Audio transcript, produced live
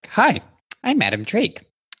Hi, I'm Adam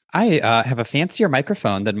Drake. I have a fancier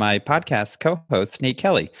microphone than my podcast co-host, Nate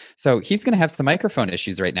Kelly. So he's going to have some microphone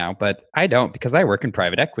issues right now, but I don't because I work in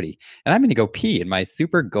private equity. And I'm going to go pee in my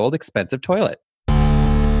super gold expensive toilet.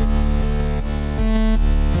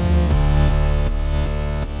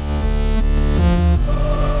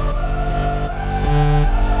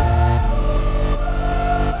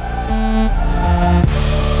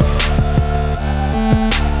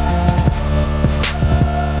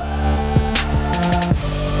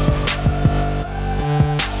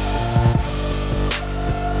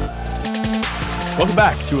 Welcome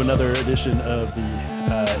back to another edition of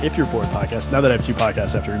the If You're Bored podcast. Now that I have two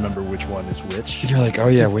podcasts, I have to remember which one is which. You're like, oh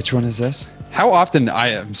yeah, which one is this? How often?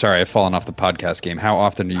 I'm sorry, I've fallen off the podcast game. How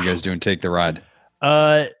often are you guys doing Take the Ride?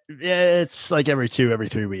 It's like every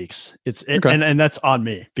 3 weeks. Okay. and that's on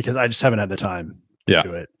me because I just haven't had the time to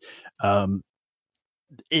do it.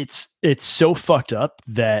 It's so fucked up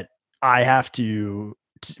that I have to,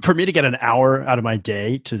 for me to get an hour out of my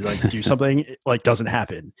day to like do something, like doesn't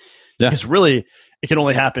happen. Yeah. Because really, it can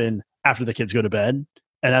only happen after the kids go to bed,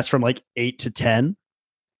 and that's from like 8 to 10,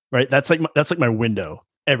 right? That's like my window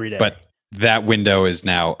every day. But that window is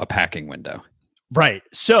now a packing window, right?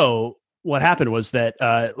 So what happened was that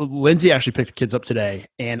Lindsay actually picked the kids up today,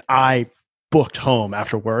 and I booked home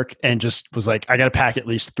after work and just was like, I got to pack at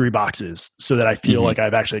least 3 boxes so that I feel like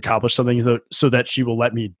I've actually accomplished something, so that she will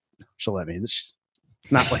let me. She'll let me. She's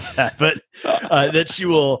not like that, but that she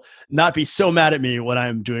will not be so mad at me when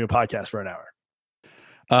I'm doing a podcast for an hour.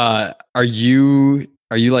 Are you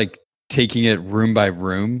like taking it room by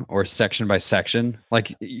room or section by section?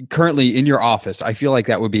 Like currently in your office, I feel like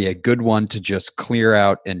that would be a good one to just clear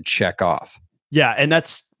out and check off. Yeah. And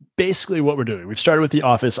that's basically what we're doing. We've started with the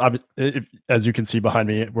office. As you can see behind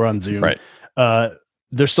me, we're on Zoom. Right.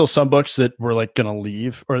 There's still some books that we're like going to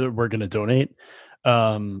leave or that we're going to donate.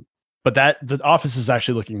 But the office is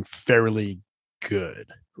actually looking fairly good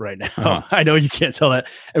right now. I know you can't tell that.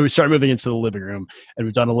 And we started moving into the living room, and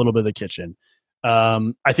we've done a little bit of the kitchen.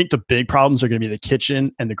 I think the big problems are going to be the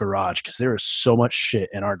kitchen and the garage, because there is so much shit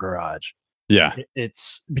in our garage. Yeah.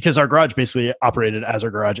 It's because our garage basically operated as our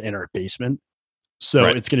garage and our basement. So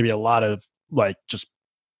It's going to be a lot of like just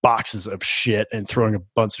boxes of shit and throwing a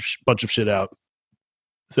bunch of shit out.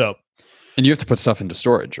 So, and you have to put stuff into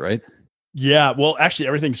storage, right? Yeah, well, actually,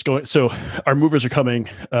 everything's going. So our movers are coming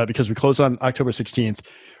because we close on October 16th.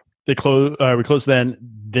 We close then.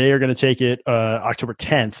 They are going to take it October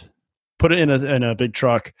 10th, put it in a big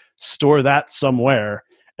truck, store that somewhere,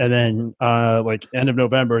 and then like end of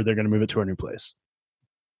November, they're going to move it to our new place.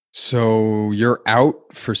 So you're out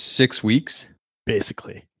for 6 weeks,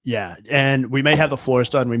 basically. Yeah, and we may have the floors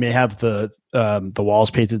done. We may have the walls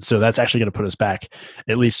painted. So that's actually going to put us back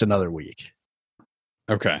at least another week.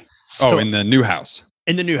 Okay. So, in the new house.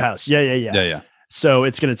 In the new house. Yeah. So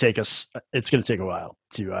it's going to take a while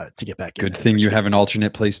to get back. Good thing you have an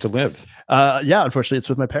alternate place to live. Yeah. Unfortunately, it's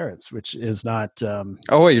with my parents, which is not.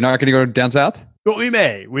 Oh wait, you're not going to go down south? Well, we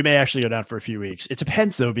may actually go down for a few weeks. It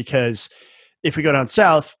depends though, because if we go down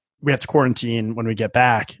south, we have to quarantine when we get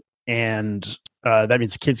back, and that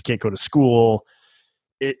means the kids can't go to school.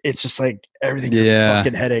 It's just like everything's a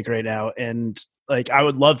fucking headache right now, and. Like, I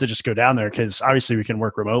would love to just go down there because obviously we can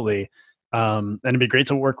work remotely. And it'd be great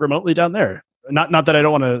to work remotely down there. Not that I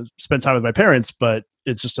don't want to spend time with my parents, but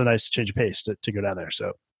it's just a nice change of pace to go down there.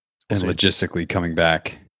 So, and logistically coming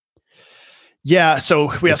back. Yeah.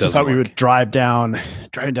 So we also thought we would drive down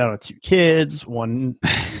with 2 kids. One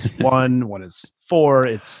is 1, one is 4.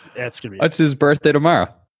 It's going to be. What's his birthday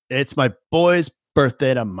tomorrow? It's my boy's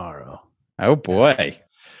birthday tomorrow. Oh boy.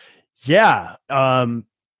 Yeah.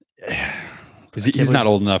 He's not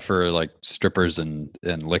old enough for like strippers and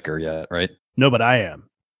liquor yet, right? No, but I am.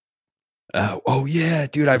 Oh yeah,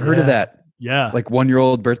 dude, I've heard of that. Yeah, like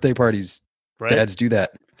 1-year-old birthday parties. Right? Dads do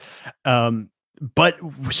that. But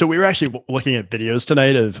so we were actually looking at videos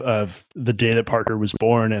tonight of the day that Parker was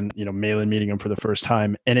born, and Malin meeting him for the first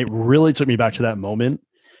time, and it really took me back to that moment.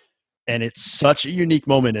 And it's such a unique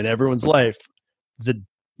moment in everyone's life. The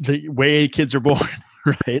way kids are born,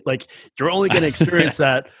 right? Like you're only going to experience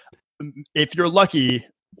that. If you're lucky,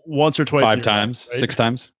 once or twice, 5 times, right? 6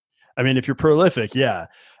 times. I mean, if you're prolific, yeah.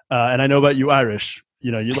 And I know about you Irish,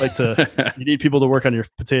 you like to, you need people to work on your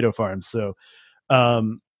potato farms. So,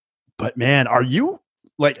 but man, are you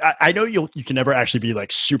like, I know you can never actually be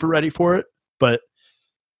like super ready for it, but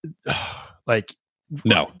like,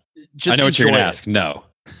 no, I know what you're going to ask. No,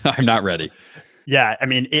 I'm not ready. Yeah. I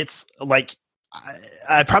mean, it's like,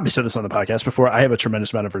 I probably said this on the podcast before. I have a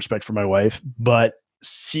tremendous amount of respect for my wife, but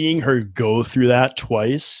seeing her go through that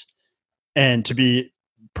twice and to be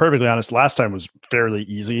perfectly honest, last time was fairly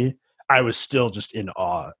easy. I was still just in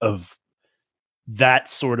awe of that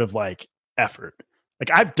sort of like effort.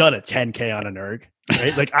 Like I've done a 10K on an erg,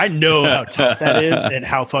 right? Like I know how tough that is and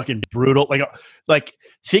how fucking brutal. Like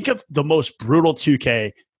think of the most brutal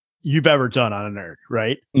 2K you've ever done on an erg,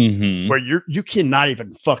 right? Mm-hmm. Where you cannot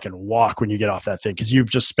even fucking walk when you get off that thing because you've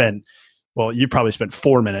just spent. Well, you probably spent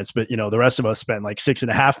 4 minutes, but the rest of us spent like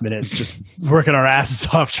 6.5 minutes just working our asses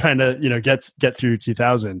off trying to get through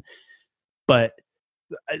 2000. But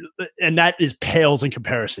and that is pales in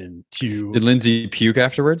comparison to. Did Lindsay puke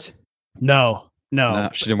afterwards? No,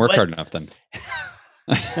 she didn't work hard enough then.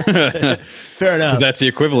 Fair enough. That's the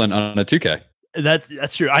equivalent on a 2K.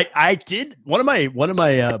 That's true. I did one of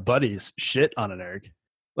my buddies shit on an erg,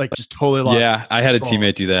 like just totally lost. Yeah, I had a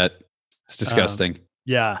teammate do that. It's disgusting.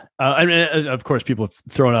 Yeah. I mean, of course, people have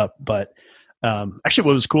thrown up, but actually,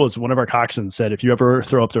 what was cool is one of our coxswains said, if you ever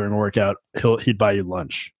throw up during a workout, he'd buy you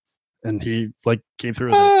lunch, and he like came through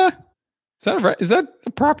with it. Is that a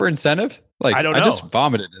proper incentive? Like, I don't know. I just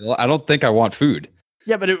vomited. I don't think I want food.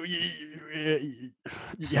 Yeah, but you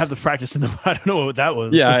have the practice in the. I don't know what that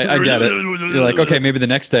was. Yeah, I get it. You're like, okay, maybe the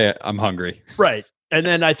next day I'm hungry. Right. And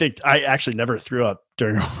then I think I actually never threw up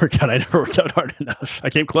during a workout. I never worked out hard enough. I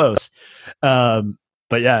came close.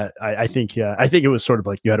 But yeah, I think it was sort of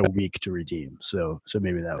like you had a week to redeem. So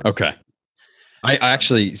maybe that was okay. I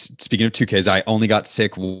actually, speaking of 2Ks, I only got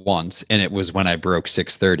sick once, and it was when I broke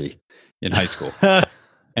 630 in high school.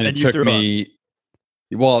 And it took me.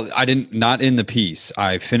 Well, not in the piece.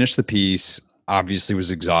 I finished the piece. Obviously,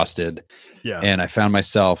 was exhausted. Yeah. And I found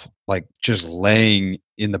myself like just laying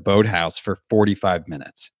in the boathouse for 45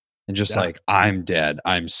 minutes. And just like, I'm dead.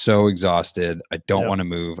 I'm so exhausted. I don't want to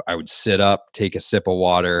move. I would sit up, take a sip of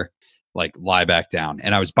water, like lie back down.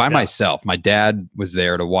 And I was by myself. My dad was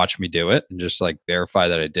there to watch me do it and just like verify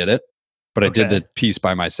that I did it. But I did the piece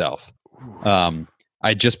by myself.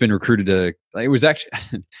 I'd just been recruited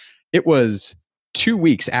it was 2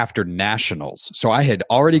 weeks after nationals. So I had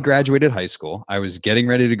already graduated high school. I was getting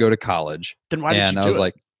ready to go to college. Then why did you do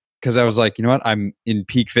it? Because I was like, you know what? I'm in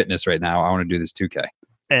peak fitness right now. I want to do this 2K.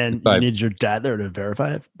 And you needed your dad there to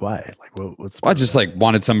verify it? Why? Like, what's? Well, I just like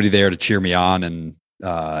wanted somebody there to cheer me on and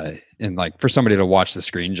like for somebody to watch the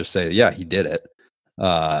screen, just say, yeah, he did it.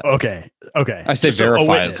 Okay. I say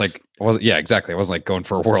verify. It's like, exactly. I wasn't like going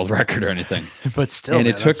for a world record or anything. But still, and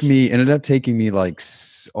it ended up taking me like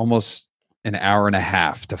almost an hour and a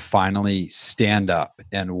half to finally stand up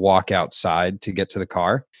and walk outside to get to the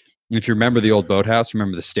car. And if you remember the old boathouse,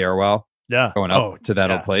 remember the stairwell? Yeah. Going up to that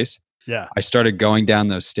old place. Yeah. I started going down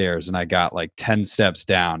those stairs and I got like 10 steps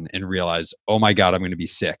down and realized, oh my God, I'm going to be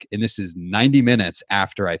sick. And this is 90 minutes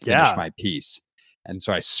after I finished my piece. And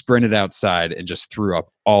so I sprinted outside and just threw up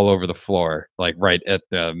all over the floor, like right at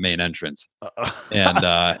the main entrance. And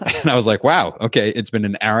I was like, wow, okay, it's been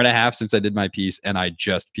an hour and a half since I did my piece and I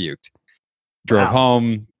just puked. Drove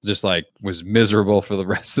home, just like was miserable for the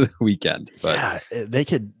rest of the weekend. But yeah, they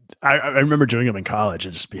could. I remember doing them in college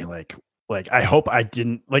and just being like I hope I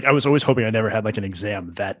didn't, like I was always hoping I never had like an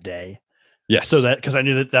exam that day. Yes. So that, because I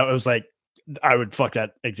knew that was like I would fuck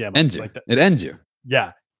that exam ends up. you. It ends you.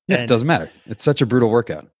 Yeah. It doesn't matter. It's such a brutal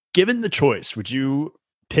workout. Given the choice, would you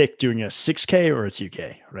pick doing a 6K or a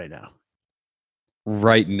 2K right now?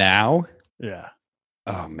 Right now? Yeah.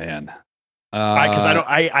 Oh man. Because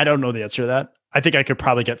I don't know the answer to that. I think I could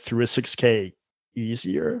probably get through a 6K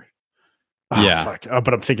easier. Oh, yeah. Fuck. Oh,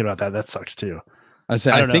 but I'm thinking about that. That sucks too. I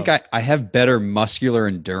think I have better muscular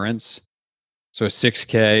endurance. So a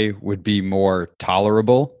 6K would be more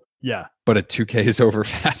tolerable. Yeah. But a 2K is over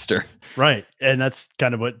faster. Right. And that's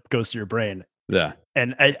kind of what goes through your brain. Yeah.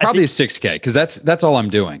 And probably a 6K because that's all I'm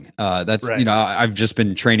doing. That's right. I've just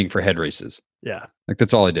been training for head races. Yeah. Like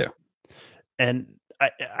that's all I do. And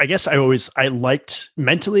I guess I liked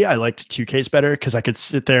 2Ks better because I could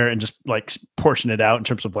sit there and just like portion it out in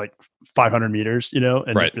terms of like 500 meters,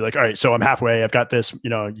 and just be like, all right, so I'm halfway. I've got this, you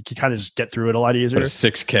can kind of just get through it a lot easier. But a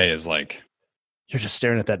 6K is like, you're just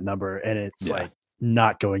staring at that number and it's like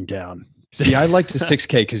not going down. See, I liked the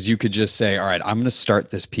 6K because you could just say, all right, I'm going to start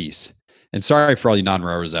this piece. And sorry for all you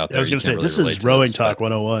non-rowers out there. I was going to say, this is Rowing Talk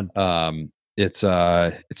 101. It's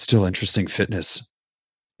still interesting fitness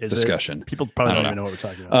discussion. People probably don't even know what we're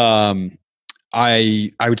talking about.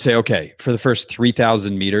 I would say, okay, for the first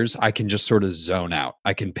 3,000 meters, I can just sort of zone out.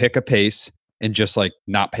 I can pick a pace and just like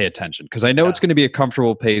not pay attention because I know it's going to be a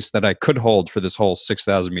comfortable pace that I could hold for this whole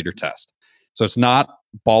 6,000 meter test. So it's not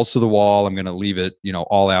balls to the wall. I'm going to leave it,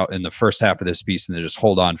 all out in the first half of this piece and then just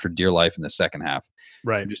hold on for dear life in the second half.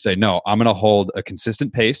 Right. And just say, no, I'm going to hold a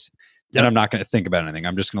consistent pace and I'm not going to think about anything.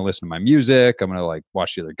 I'm just going to listen to my music. I'm going to like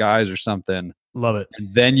watch the other guys or something. Love it.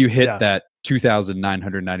 And then you hit Yeah. that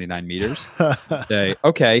 2,999 meters. Say,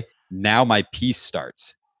 okay, now my piece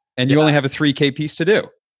starts. And you only have a 3K piece to do.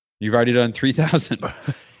 You've already done 3,000.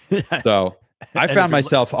 So I found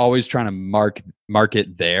myself always trying to mark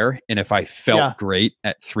it there. And if I felt great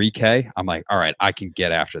at 3K, I'm like, all right, I can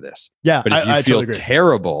get after this. Yeah. But if you feel totally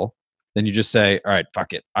terrible, then you just say, all right,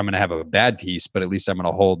 fuck it. I'm going to have a bad piece, but at least I'm going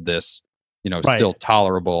to hold this, still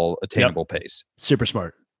tolerable, attainable pace. Super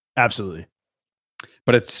smart. Absolutely.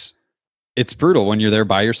 But it's brutal when you're there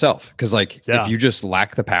by yourself. Because if you just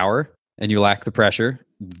lack the power and you lack the pressure,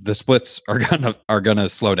 the splits are gonna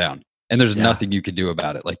slow down. And there's nothing you can do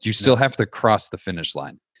about it. Like you still have to cross the finish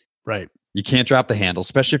line. Right. You can't drop the handle,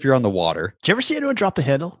 especially if you're on the water. Did you ever see anyone drop the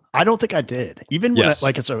handle? I don't think I did. Even when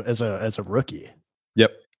as a rookie.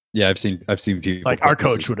 Yep. Yeah, I've seen people. Like our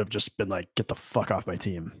coach would have just been like, "Get the fuck off my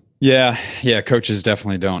team." Yeah. Coaches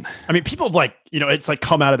definitely don't. I mean, people have it's like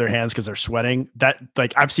come out of their hands because they're sweating. That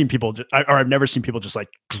I've seen people, I've never seen people just like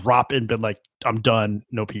drop and been like, "I'm done,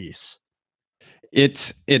 no peace."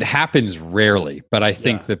 It happens rarely, but I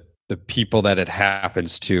think that the people that it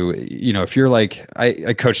happens to, if you're like,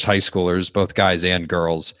 I coached high schoolers, both guys and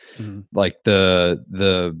girls, like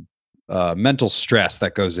the mental stress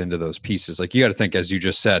that goes into those pieces. Like you got to think, as you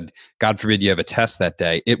just said, God forbid you have a test that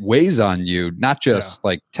day. It weighs on you, not just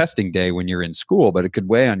like testing day when you're in school, but it could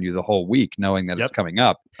weigh on you the whole week knowing that it's coming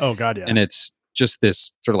up. Oh God. Yeah. And it's just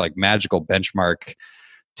this sort of like magical benchmark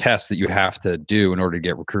test that you have to do in order to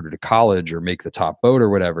get recruited to college or make the top boat or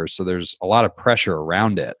whatever. So there's a lot of pressure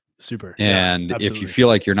around it. Super. And if you feel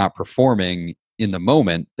like you're not performing in the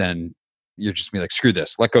moment, then you're just be like, screw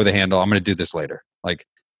this, let go of the handle. I'm going to do this later. Like,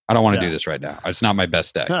 I don't want to do this right now. It's not my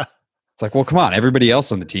best day. It's like, well, come on. Everybody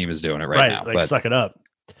else on the team is doing it right now. Like, suck it up.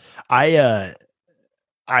 I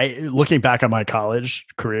looking back on my college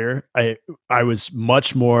career, I was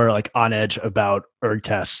much more like on edge about erg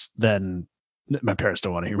tests than my parents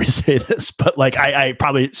don't want to hear me say this, but like I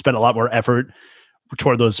probably spent a lot more effort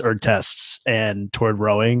toward those erg tests and toward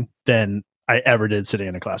rowing than I ever did sitting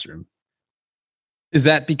in a classroom. Is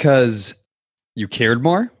that because you cared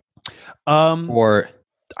more? Or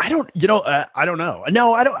I don't know.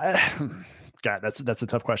 No, I don't. God, that's a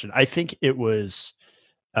tough question. I think it was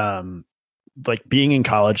like being in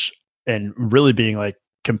college and really being like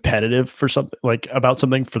competitive for something, like about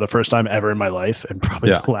something for the first time ever in my life, and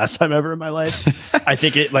probably the last time ever in my life. I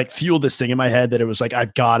think it like fueled this thing in my head that it was like,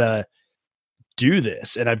 I've got to do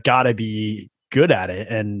this and I've got to be good at it.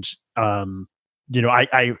 And I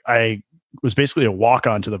was basically a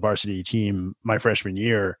walk-on to the varsity team my freshman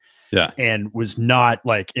year. And was not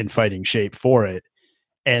like in fighting shape for it.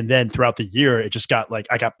 And then throughout the year, it just got like,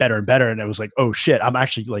 I got better and better. And I was like, oh shit, I'm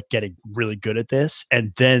actually like getting really good at this.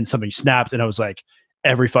 And then something snapped and I was like,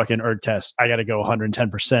 every fucking erg test, I got to go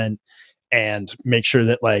 110% and make sure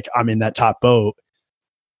that like I'm in that top boat.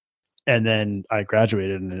 And then I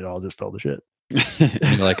graduated and it all just fell to shit.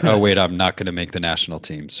 And you're like, oh wait, I'm not going to make the national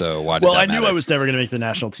team. So why did that matter? Knew I was never going to make the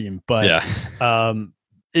national team, but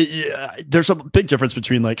there's a big difference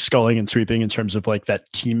between like sculling and sweeping in terms of like that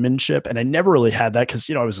teammanship. And I never really had that because,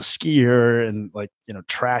 I was a skier and like,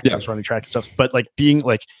 track, I was running track and stuff, but like being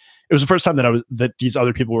like, it was the first time that these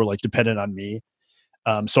other people were like dependent on me.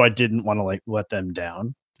 So I didn't want to like let them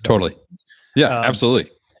down. Totally. Yeah, absolutely.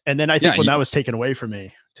 And then I think when that was taken away from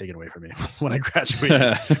me when I graduated,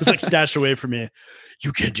 it was like snatched away from me.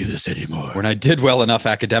 You can't do this anymore. When I did well enough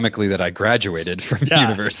academically that I graduated from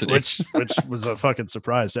university, which was a fucking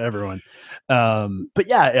surprise to everyone. But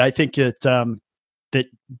yeah, I think that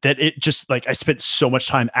it just like, I spent so much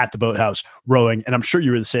time at the boathouse rowing, and I'm sure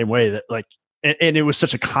you were the same way, that like, and it was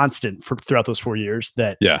such a constant throughout those 4 years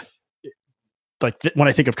that like when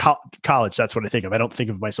I think of college, that's what I think of. I don't think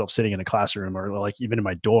of myself sitting in a classroom or like even in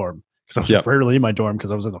my dorm, because I was rarely in my dorm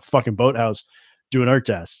because I was in the fucking boathouse doing erg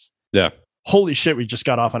tests. Yeah. Holy shit, we just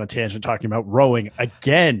got off on a tangent talking about rowing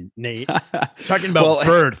again, Nate. Talking about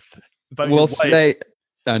birth. We'll say,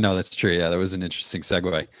 no, that's true. Yeah, that was an interesting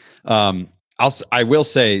segue. I will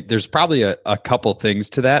say there's probably a couple things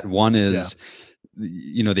to that. One is,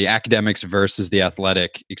 the academics versus the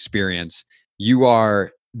athletic experience.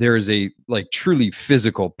 There is a like truly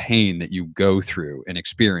physical pain that you go through and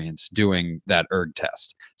experience doing that erg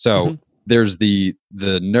test. So there's the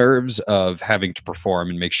nerves of having to perform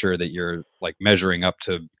and make sure that you're like measuring up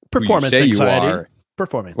to performance anxiety. You are.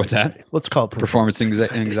 Performance. What's anxiety. That? Let's call it performance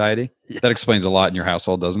anxiety. That explains a lot in your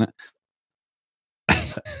household, doesn't it?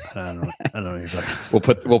 I don't know what you're talking.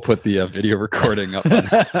 We'll put the video recording up.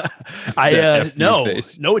 No,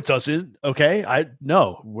 it doesn't. Okay,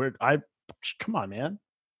 come on, man.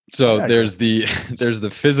 So Yeah, there's the there's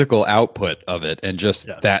the physical output of it, and just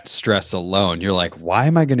Yeah. that stress alone. You're like, why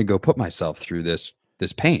am I going to go put myself through this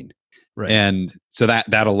pain? Right. And so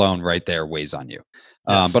that alone right there weighs on you.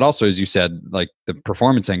 Yes. But also, as you said, like the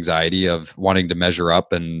performance anxiety of wanting to measure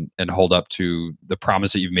up and hold up to the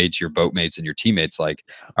promise that you've made to your boatmates and your teammates. Like,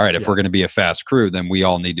 all right, if we're going to be a fast crew, then we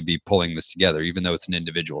all need to be pulling this together, even though it's an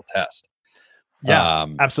individual test. Yeah,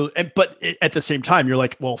 absolutely. But at the same time, you're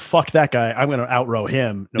like, well, fuck that guy. I'm going to outrow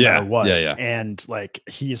him no matter what. Yeah. And like,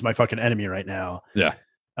 he is my fucking enemy right now. Yeah.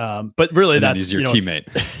 But really, and that's he's your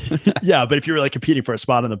teammate. Yeah, but if you were like competing for a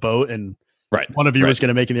spot on the boat and one of you was going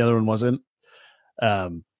to make it and the other one wasn't,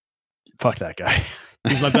 fuck that guy.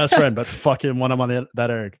 He's my best friend, but fuck him when I'm on that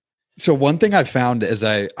erg. So one thing I've found is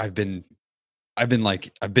I've really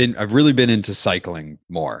been into cycling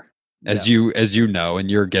more. As you know, and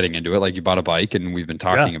you're getting into it, like you bought a bike and we've been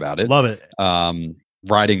talking about it. Love it.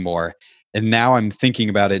 Riding more. And now I'm thinking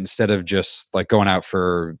about it instead of just like going out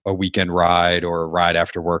for a weekend ride or a ride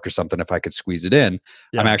after work or something, if I could squeeze it in,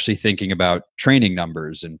 I'm actually thinking about training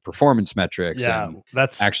numbers and performance metrics. Yeah, and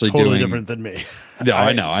that's actually totally different than me. No,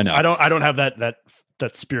 I know. I don't have that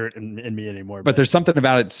spirit in me anymore. But there's something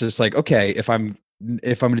about it. It's just like, okay, if I'm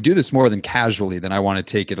going to do this more than casually, then I want to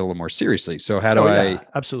take it a little more seriously. So how do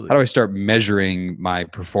I start measuring my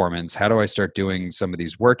performance? How do I start doing some of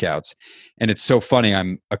these workouts? And it's so funny.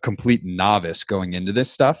 I'm a complete novice going into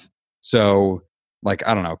this stuff. So like,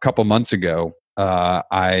 I don't know, a couple months ago,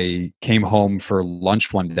 I came home for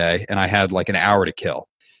lunch one day and I had like an hour to kill.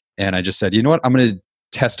 And I just said, you know what? I'm going to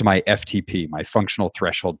test my FTP, my functional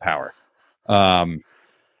threshold power.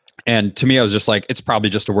 And to me, I was just like, it's probably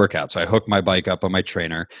just a workout. So I hooked my bike up on my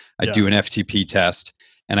trainer. I do an FTP test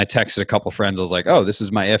and I texted a couple friends. I was like, oh, this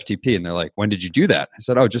is my FTP. And they're like, when did you do that? I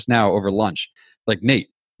said, oh, just now over lunch. Like, Nate,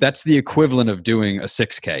 that's the equivalent of doing a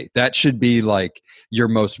 6K. That should be like your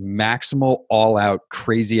most maximal all out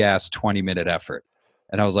crazy ass 20-minute effort.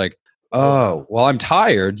 And I was like, oh, well, I'm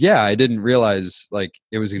tired. Yeah, I didn't realize like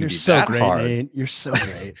it was going to be that hard. Nate. You're so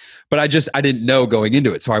great. But I didn't know going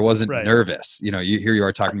into it, so I wasn't nervous. You know, here you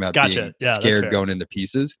are talking about being scared going into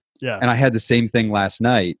pieces. Yeah. And I had the same thing last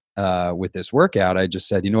night with this workout. I just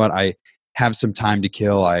said, you know what, I have some time to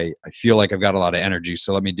kill. I feel like I've got a lot of energy,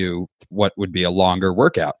 so let me do what would be a longer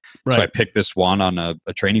workout. Right. So I picked this one on a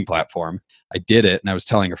training platform. I did it, and I was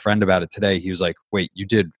telling a friend about it today. He was like, "Wait, you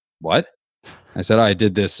did what?" I said, oh, I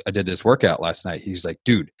did this workout last night. He's like,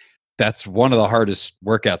 dude, that's one of the hardest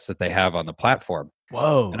workouts that they have on the platform.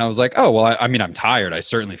 Whoa. And I was like, oh, well, I mean, I'm tired. I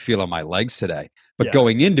certainly feel on my legs today. But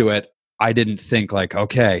going into it, I didn't think like,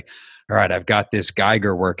 okay, all right, I've got this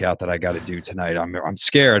Geiger workout that I got to do tonight. I'm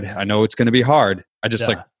scared. I know it's going to be hard. I just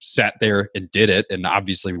like sat there and did it, and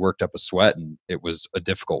obviously worked up a sweat, and it was a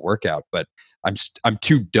difficult workout, but I'm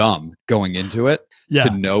too dumb going into it to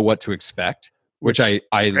know what to expect. Which I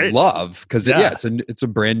love because it's a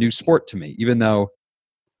brand new sport to me. Even though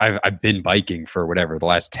I've been biking for whatever the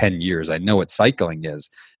last 10 years, I know what cycling is.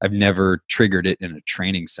 I've never triggered it in a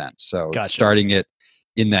training sense. So starting it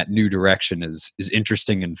in that new direction is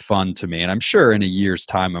interesting and fun to me. And I'm sure in a year's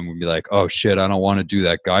time I'm gonna be like, oh shit, I don't want to do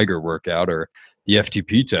that Geiger workout or the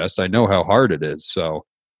FTP test. I know how hard it is. So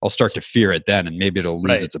I'll start to fear it then, and maybe it'll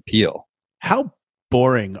lose its appeal. How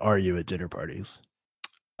boring are you at dinner parties?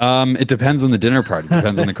 It depends on the dinner party. It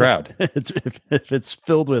depends on the crowd. If it's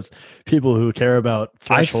filled with people who care about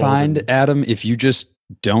threshold. I find, Adam, if you just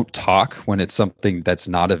don't talk when it's something that's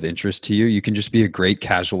not of interest to you, you can just be a great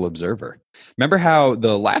casual observer. Remember how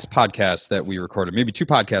the last podcast that we recorded, maybe 2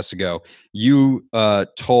 podcasts ago, you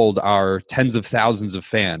told our tens of thousands of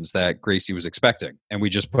fans that Gracie was expecting, and we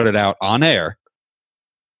just put it out on air,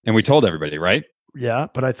 and we told everybody, right? Yeah,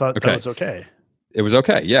 but I thought that was okay. It was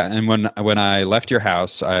okay. Yeah. And when I left your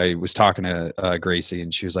house, I was talking to Gracie,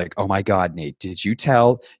 and she was like, oh my God, Nate, did you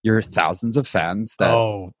tell your thousands of fans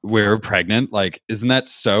that we're pregnant? Like, isn't that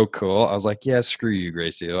so cool? I was like, yeah, screw you,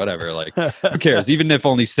 Gracie, whatever. Like, who cares? Even if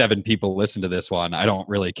only 7 people listen to this one, I don't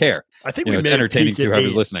really care. I think it's entertaining to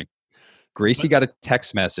whoever's listening. Gracie got a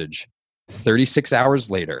text message 36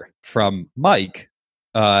 hours later from Mike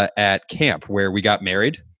at camp where we got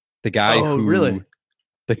married. The guy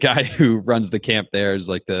The guy who runs the camp there is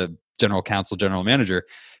like the general counsel, general manager,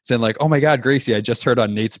 saying like, oh my God, Gracie, I just heard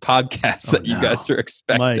on Nate's podcast that you guys are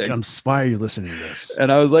expecting. Mike, why are you listening to this? And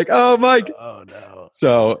I was like, oh, Mike. Oh no.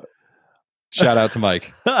 So shout out to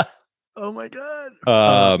Mike. Oh my God.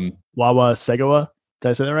 Wawa Segoa. Did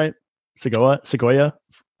I say that right? Segoya?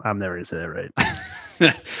 I'm never going to say that right.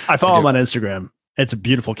 I follow him on Instagram. It's a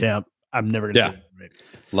beautiful camp. I'm never going to say that right.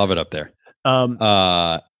 Love it up there.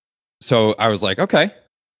 So I was like, okay.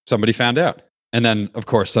 Somebody found out. And then, of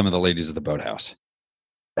course, some of the ladies of the boathouse.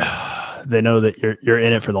 they know that you're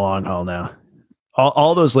in it for the long haul now.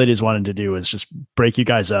 All those ladies wanted to do was just break you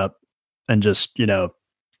guys up and just,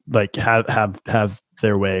 like have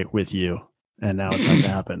their way with you. And now it's not to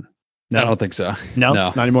happen. No, I don't think so. No,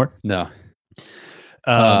 not anymore. No.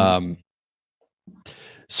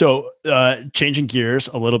 So changing gears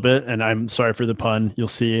a little bit, and I'm sorry for the pun. You'll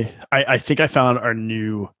see. I think I found a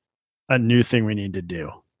new thing we need to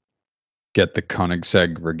do. Get the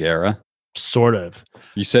Koenigsegg Regera. Sort of.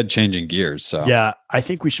 You said changing gears, so yeah, I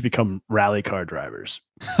think we should become rally car drivers.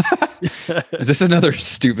 Is this another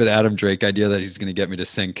stupid Adam Drake idea that he's going to get me to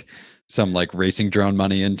sink some like racing drone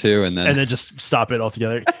money into and then just stop it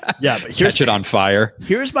altogether? Yeah, but catch it on fire.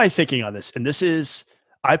 Here's my thinking on this, and this is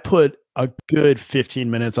I put a good 15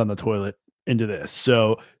 minutes on the toilet into this,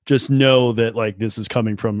 so just know that like this is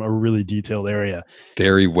coming from a really detailed area.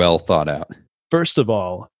 Very well thought out. First of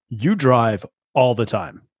all, you drive all the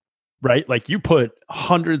time, right? Like you put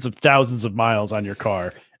hundreds of thousands of miles on your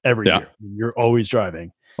car every year. You're always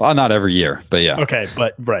driving. Well, not every year, but yeah. Okay,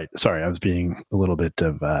 but right. Sorry, I was being a little bit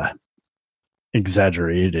of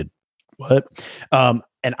exaggerated. What?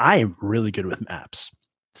 And I am really good with maps.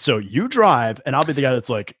 So you drive, and I'll be the guy that's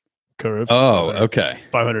like curve. Oh, okay.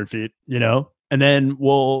 500 feet, and then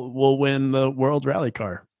we'll win the world rally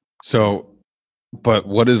car. So, but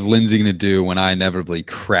what is Lindsay going to do when I inevitably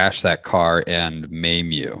crash that car and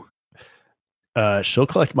maim you? She'll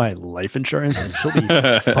collect my life insurance and she'll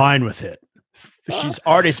be fine with it. She's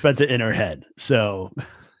already spent it in her head, so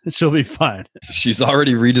she'll be fine. She's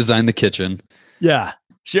already redesigned the kitchen. Yeah,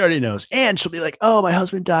 she already knows. And she'll be like, oh, my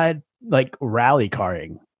husband died like rally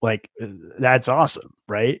carring. Like, that's awesome,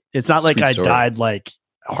 right? It's not like I died like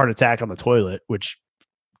a heart attack on the toilet, which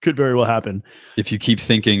could very well happen. If you keep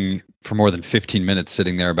thinking for more than 15 minutes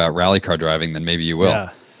sitting there about rally car driving, then maybe you will. Yeah.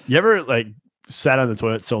 You ever like sat on the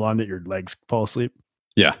toilet so long that your legs fall asleep?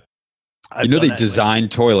 Yeah. They design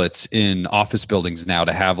toilets in office buildings now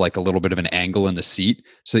to have like a little bit of an angle in the seat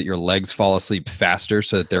so that your legs fall asleep faster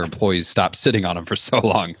so that their employees stop sitting on them for so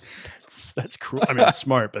long. That's cruel. I mean, it's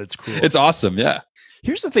smart, but it's cruel. It's awesome. Yeah.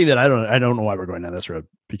 Here's the thing that I don't know why we're going down this road,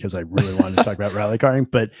 because I really wanted to talk about rally carring,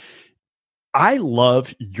 but I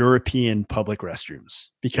love European public restrooms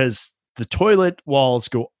because the toilet walls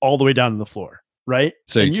go all the way down to the floor, right?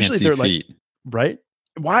 So you can't see feet. Like, right?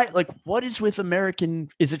 Why? Like, what is with American?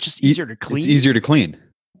 Is it just easier to clean? It's easier to clean.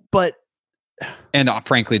 But, and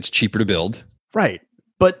frankly, it's cheaper to build. Right.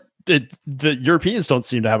 But the Europeans don't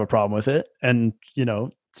seem to have a problem with it. And,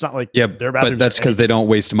 it's not like their bathrooms. But that's because they don't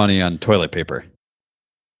waste money on toilet paper.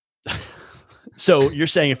 So you're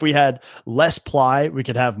saying if we had less ply, we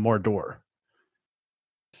could have more door?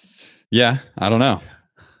 Yeah. I don't know.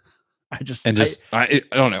 I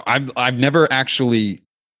don't know. I've never actually,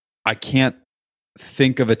 I can't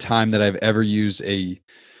think of a time that I've ever used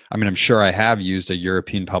I'm sure I have used a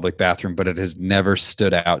European public bathroom, but it has never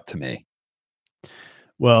stood out to me.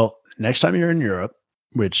 Well, next time you're in Europe,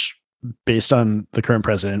 which based on the current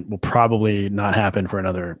president will probably not happen for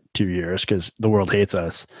another 2 years because the world hates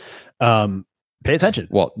us. Pay attention.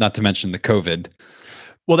 Well, not to mention the COVID.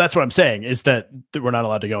 Well, that's what I'm saying is that we're not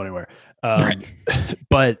allowed to go anywhere. Right.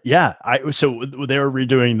 But yeah, so they were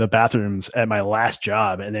redoing the bathrooms at my last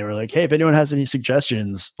job and they were like, hey, if anyone has any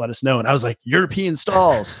suggestions, let us know. And I was like, European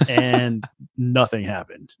stalls, and nothing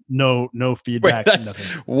happened. No feedback. Wait,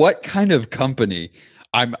 nothing. What kind of company?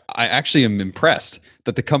 I actually am impressed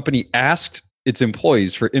that the company asked its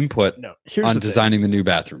employees for input on designing the new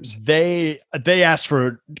bathrooms. They asked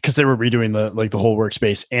for, because they were redoing the whole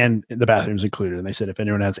workspace and the bathrooms included. And they said, if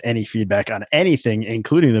anyone has any feedback on anything,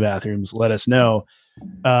 including the bathrooms, let us know.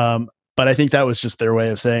 But I think that was just their way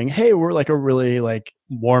of saying, hey, we're like a really like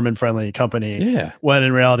warm and friendly company. Yeah. When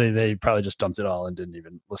in reality, they probably just dumped it all and didn't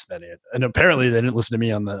even listen to any of it. And apparently they didn't listen to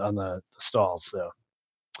me on the stalls. So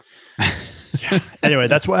anyway,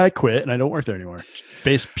 that's why I quit and I don't work there anymore.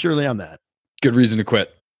 Based purely on that. Good reason to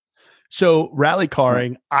quit. So rally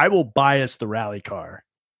carring, I will bias the rally car.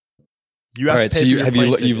 You have all right. To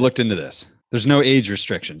pay so you've looked into this. There's no age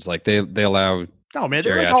restrictions. Like they allow. No, man,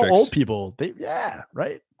 they're like all old people.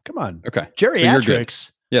 Right. Come on. Okay. Geriatrics.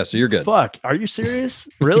 So yeah, so you're good. Fuck. Are you serious?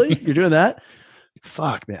 Really? You're doing that?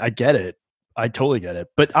 Fuck, man. I get it. I totally get it.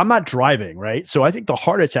 But I'm not driving, right? So I think the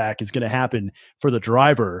heart attack is going to happen for the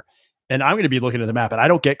driver. And I'm going to be looking at the map, and I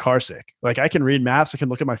don't get car sick. Like I can read maps. I can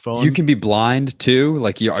look at my phone. You can be blind too.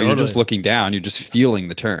 Like you're just looking down. You're just feeling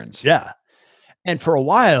the turns. Yeah. And for a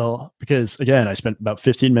while, because again, I spent about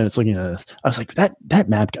 15 minutes looking at this. I was like, that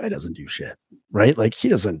map guy doesn't do shit, right? Like he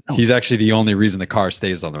doesn't. He's actually the only reason the car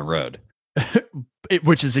stays on the road.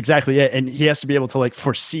 which is exactly it. And he has to be able to like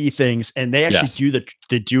foresee things, and they actually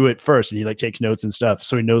they do it first, and he like takes notes and stuff,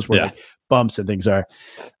 so he knows where like bumps and things are.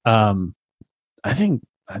 I think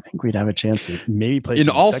we'd have a chance to maybe play. In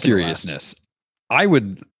all seriousness, I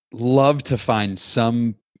would love to find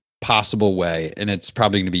some possible way, and it's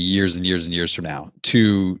probably going to be years and years and years from now,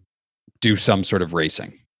 to do some sort of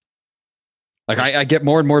racing. Like I get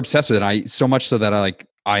more and more obsessed with it. So much so that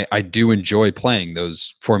I do enjoy playing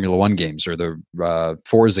those Formula One games or the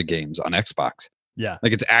Forza games on Xbox. Yeah.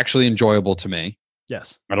 Like it's actually enjoyable to me.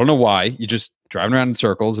 Yes. I don't know why. You just driving around in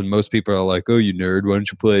circles, and most people are like, "Oh, you nerd, why don't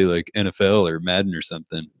you play like NFL or Madden or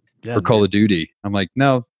something or Call of Duty?" I'm like,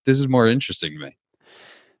 "No, this is more interesting to me."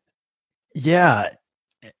 Yeah.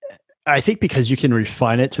 I think because you can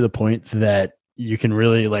refine it to the point that you can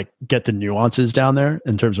really like get the nuances down there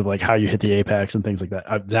in terms of like how you hit the apex and things like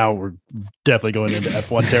that. Now we're definitely going into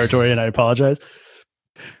F1 territory, and I apologize.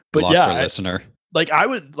 But Lost our listener.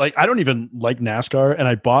 I don't even like NASCAR, and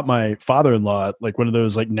I bought my father-in-law like one of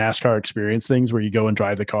those like NASCAR experience things where you go and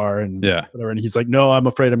drive the car and whatever. And he's like, "No, I'm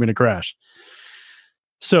afraid I'm going to crash."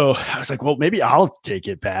 So I was like, "Well, maybe I'll take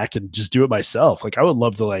it back and just do it myself." Like I would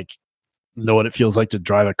love to like know what it feels like to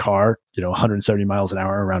drive a car, 170 miles an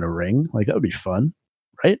hour around a ring. Like that would be fun,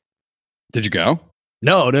 right? Did you go?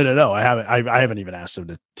 No. I haven't. I haven't even asked him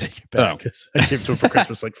to take it back because I gave it to him for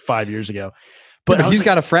Christmas like 5 years ago. But he's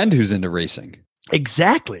got a friend who's into racing.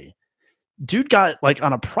 Exactly. Dude got like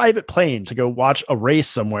on a private plane to go watch a race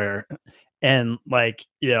somewhere, and like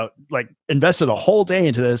invested a whole day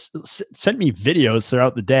into this. Sent me videos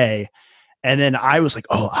throughout the day. And then I was like,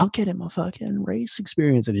 "Oh, I'll get him a fucking race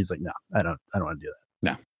experience." And he's like, "No, I don't want to do that."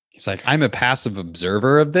 No. He's like, "I'm a passive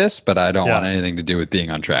observer of this, but I don't want anything to do with being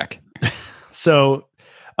on track." So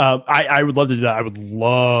I would love to do that. I would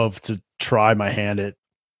love to try my hand at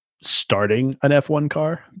starting an F1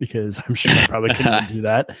 car, because I'm sure I probably couldn't do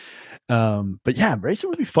that. But yeah, racing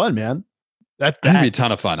would be fun, man. That'd be a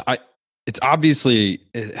ton of fun. It's obviously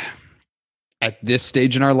at this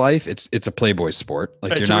stage in our life, it's a Playboy sport.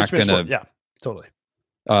 Like you're not going to, yeah, totally.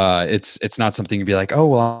 It's not something you'd be like, "Oh,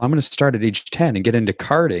 well, I'm going to start at age 10 and get into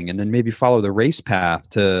karting and then maybe follow the race path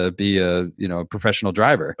to be a professional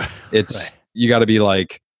driver." It's you got to be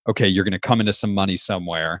like, okay, you're going to come into some money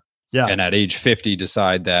somewhere. Yeah. And at age 50,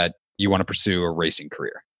 decide that you want to pursue a racing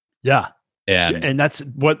career. Yeah. And that's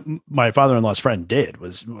what my father-in-law's friend did. He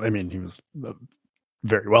was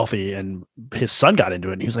very wealthy, and his son got into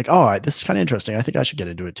it, and he was like, "Oh, this is kind of interesting. I think I should get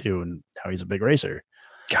into it too." And now he's a big racer.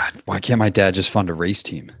 God, why can't my dad just fund a race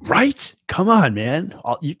team? Right? Come on, man.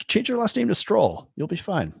 You can change your last name to Stroll. You'll be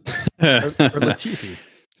fine. or Latifi.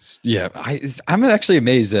 Yeah. I'm actually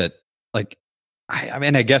amazed that like, I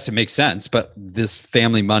mean, I guess it makes sense, but this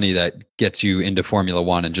family money that gets you into Formula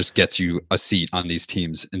One and just gets you a seat on these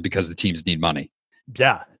teams, and because the teams need money.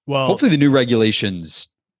 Yeah. Well, hopefully the new regulations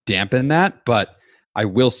dampen that, but I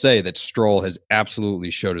will say that Stroll has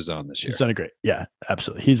absolutely showed his own this year. He's done a great. Yeah,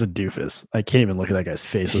 absolutely. He's a doofus. I can't even look at that guy's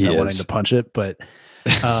face without wanting to punch it, but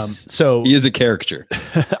so he is a caricature.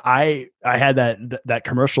 I had that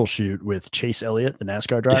commercial shoot with Chase Elliott, the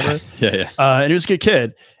NASCAR driver. Yeah. And he was a good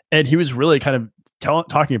kid, and he was really kind of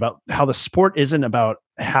talking about how the sport isn't about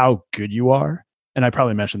how good you are. And I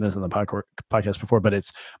probably mentioned this in the podcast before, but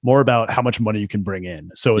it's more about how much money you can bring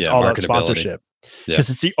in. So it's all about sponsorship, because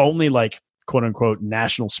it's the only like quote unquote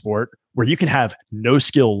national sport where you can have no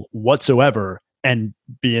skill whatsoever and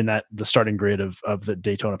be in the starting grid of the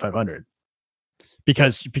Daytona 500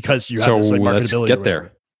 because you have this like marketability. Let's get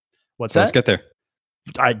there. What's that? Let's get there.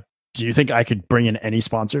 Do you think I could bring in any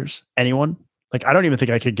sponsors? Anyone? Like, I don't even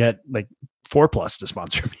think I could get like 4Plus to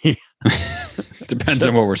sponsor me. Depends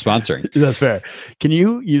on what we're sponsoring. That's fair. Can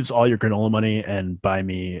you use all your granola money and buy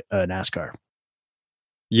me a NASCAR?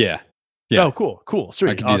 Yeah. Oh, cool.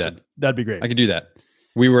 Sweet. I could do that. That'd be great. I could do that.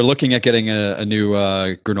 We were looking at getting a new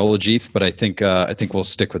granola Jeep, but I think we'll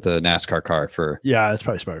stick with the NASCAR car for. Yeah, that's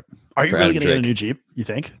probably smart. Are you really going to get a new Jeep? You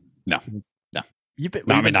think? No. You've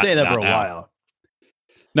been saying that for a while.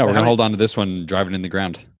 No, we're going to hold on to this one, drive it in the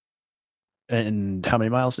ground. And how many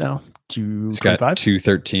miles now? It's got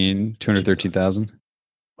 213,000.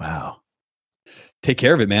 Wow. Take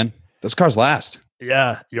care of it, man. Those cars last.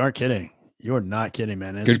 Yeah, you aren't kidding. You are not kidding,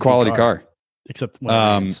 man. It's good quality car. Except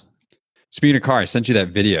when speaking of car, I sent you that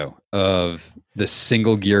video of the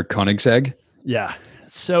single gear Koenigsegg. Yeah.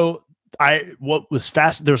 So what was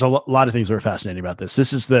fast? There's a lot of things that were fascinating about this.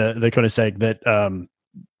 This is the Koenigsegg that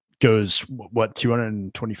goes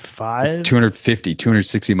 225, 250,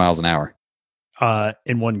 260 miles an hour.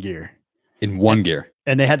 In one gear. In one gear.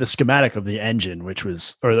 And they had the schematic of the engine, which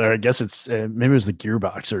was, or I guess it's maybe it was the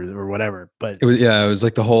gearbox or whatever. But it was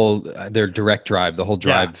like the whole their direct drive, the whole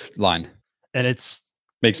drive line. And it's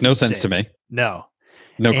makes no sense to me. No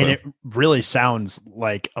clue. It really sounds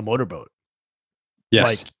like a motorboat.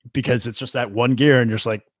 Yes, like because it's just that one gear and just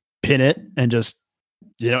like pin it and just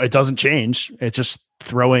it doesn't change. It's just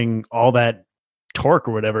throwing all that torque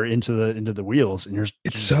or whatever into the wheels, and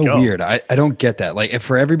it's so weird. I don't get that. Like, if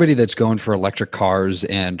for everybody that's going for electric cars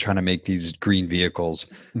and trying to make these green vehicles,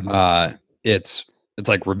 it's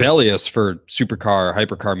like rebellious for supercar,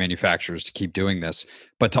 hypercar manufacturers to keep doing this,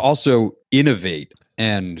 but to also innovate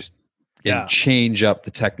and change up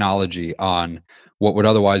the technology on what would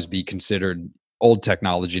otherwise be considered old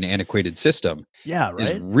technology and antiquated system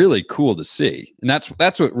is really cool to see. And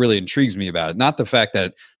that's what really intrigues me about it. Not the fact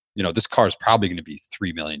that this car is probably going to be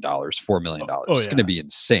 $3 million, $4 million. It's going to be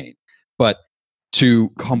insane. But to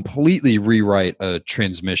completely rewrite a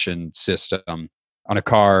transmission system on a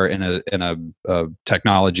car in a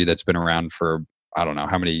technology that's been around for, I don't know,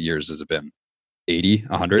 how many years has it been? 80,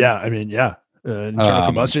 100? Yeah, I mean, internal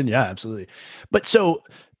combustion. Yeah, absolutely.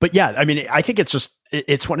 But yeah, I mean, I think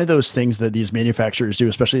it's one of those things that these manufacturers do,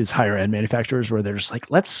 especially these higher end manufacturers, where they're just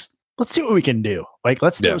like, let's see what we can do. Like,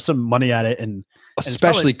 let's throw some money at it. And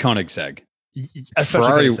especially Koenigsegg.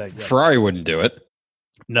 Ferrari wouldn't do it.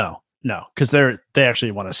 No, because they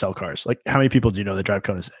actually want to sell cars. Like, how many people do you know that drive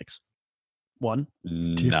Koenigsegg's? One?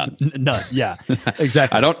 None. None. Yeah,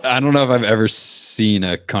 exactly. I don't know if I've ever seen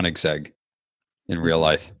a Koenigsegg in real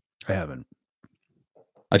life. I haven't.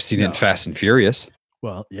 I've seen it in Fast and Furious.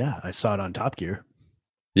 Well, yeah, I saw it on Top Gear.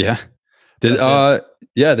 Yeah. They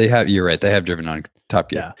have. You're right. They have driven on Top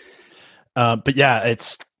Gear. Yeah. But yeah,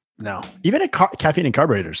 it's no. Even at caffeine and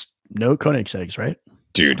carburetors, no Koenigsegg's, right?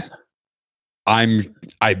 Dude,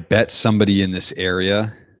 I bet somebody in this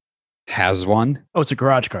area has one. Oh, it's a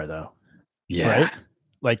garage car though. Yeah. Right?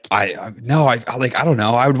 Like I don't know.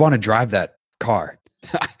 I would want to drive that car.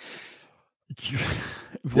 I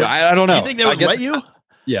don't know. You think they would let you?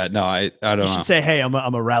 Yeah, no, I don't know. You should say, hey, I'm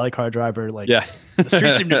a rally car driver. Like, the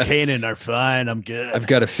streets of New Canaan are fine. I'm good. I've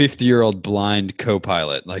got a 50-year-old blind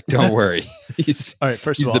co-pilot. Like, don't worry. All right.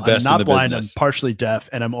 First of all, the best I'm not in the blind. business. I'm partially deaf,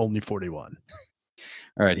 and I'm only 41.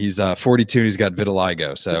 All right, he's 42 and he's got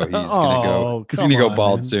vitiligo, so he's gonna go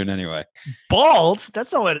bald, man. Soon anyway. Bald?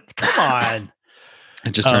 That's not what. Come on.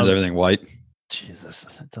 It just turns everything white. Jesus,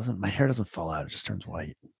 my hair doesn't fall out. It just turns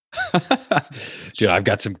white. Dude, I've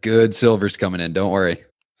got some good silvers coming in. Don't worry.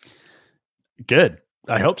 Good.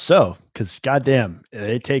 I hope so, because goddamn,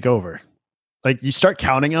 they take over. Like, you start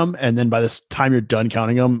counting them, and then by this time you're done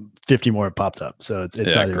counting them, 50 more have popped up. So it's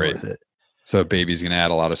not even worth it. So a baby's gonna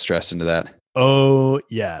add a lot of stress into that. Oh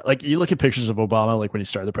yeah, like you look at pictures of Obama, like when he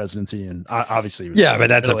started the presidency, and obviously, but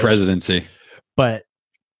that's a presidency. But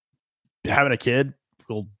having a kid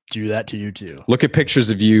will do that to you too. Look at pictures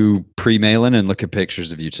of you pre-Malin, and look at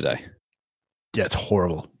pictures of you today. Yeah, it's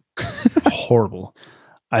horrible. Horrible.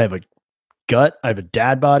 I have a gut, I have a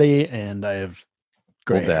dad body, and I have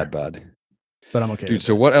gray dad bod. But I'm okay. Dude,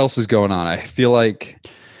 so what else is going on? I feel like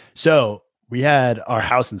we had our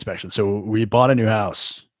house inspection. So we bought a new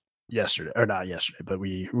house yesterday, or not yesterday, but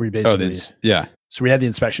we basically So we had the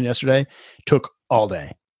inspection yesterday. Took all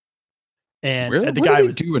day. And really? the guy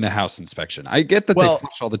was doing a house inspection. I get that they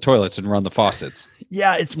flush all the toilets and run the faucets.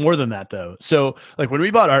 Yeah, it's more than that though. So like when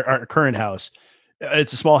we bought our current house,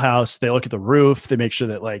 it's a small house. They look at the roof. They make sure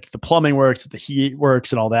that like the plumbing works, that the heat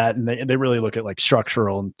works and all that. And they really look at like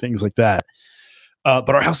structural and things like that. But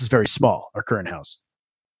our house is very small, our current house.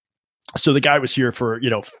 So the guy was here for,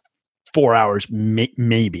 4 hours,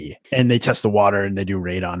 maybe. And they test the water and they do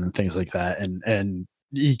radon and things like that. And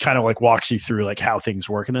he kind of like walks you through like how things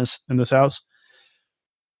work in this house.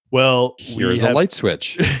 Well, here's a light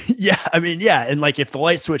switch. Yeah. I mean, yeah. And like, if the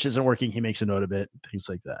light switch isn't working, he makes a note of it, things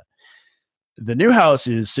like that. The new house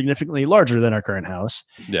is significantly larger than our current house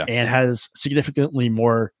and has significantly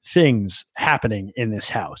more things happening in this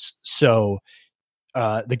house. So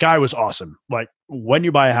the guy was awesome. Like, when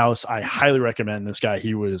you buy a house, I highly recommend this guy.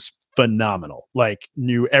 He was phenomenal. Like,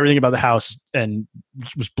 knew everything about the house and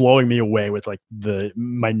was blowing me away with like the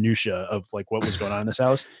minutia of like what was going on in this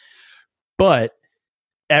house. But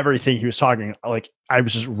everything he was talking, like, I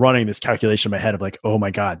was just running this calculation in my head of like, oh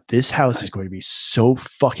my God, this house is going to be so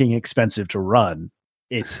fucking expensive to run.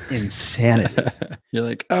 It's insanity. You're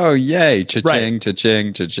like, oh yay, cha-ching,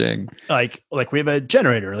 cha-ching, cha-ching. Like we have a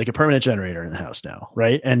generator, like a permanent generator in the house now,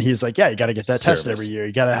 right? And he's like, yeah, you got to get that tested every year.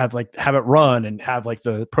 You got to have it run and have like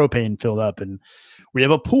the propane filled up. And we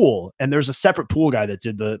have a pool, and there's a separate pool guy that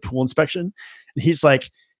did the pool inspection. And he's like,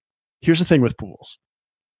 here's the thing with pools.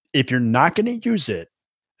 If you're not going to use it,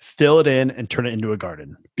 fill it in and turn it into a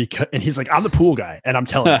garden. And he's like, I'm the pool guy. And I'm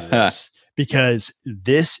telling you this because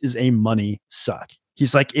this is a money suck.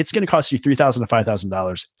 He's like, it's going to cost you $3,000 to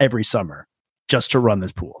 $5,000 every summer just to run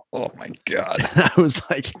this pool. Oh my God. And I was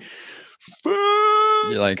like,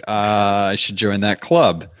 you're like, I should join that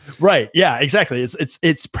club. Right. Yeah, exactly.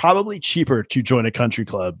 It's probably cheaper to join a country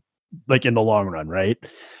club, like in the long run. Right.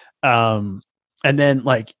 And then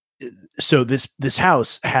like, so this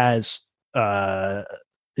house has,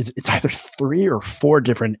 it's either 3 or 4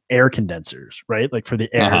 different air condensers, right? Like for the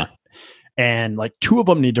air. And like 2 of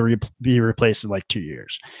them need to be replaced in like 2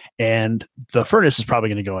 years. And the furnace is probably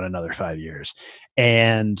going to go in another 5 years.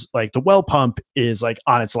 And like the well pump is like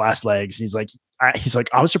on its last legs. He's like,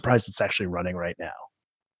 I'm surprised it's actually running right now.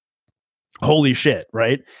 Holy shit.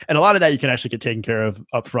 Right. And a lot of that you can actually get taken care of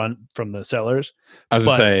up front from the sellers. I was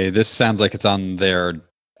going to say, this sounds like it's on their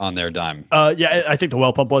dime. Yeah, I think the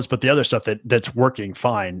well pump was, but the other stuff that's working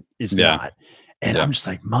fine is not. And I'm just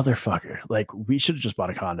like, motherfucker, like we should have just bought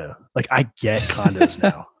a condo. Like I get condos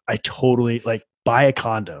now. I totally like buy a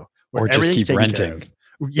condo or just keep renting.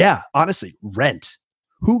 Yeah, honestly, rent.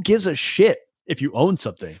 Who gives a shit if you own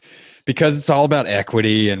something? Because it's all about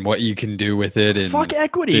equity and what you can do with it. Fuck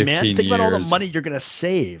equity, man. Think about all the money you're going to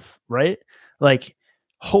save, right? Like,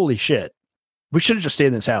 holy shit. We should have just stayed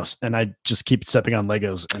in this house and I just keep stepping on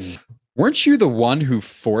Legos. And weren't you the one who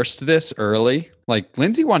forced this early? Like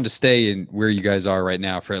Lindsay wanted to stay in where you guys are right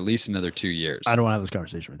now for at least another 2 years. I don't want to have this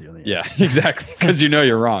conversation with you. Yeah, exactly. Because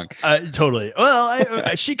you're wrong. Totally.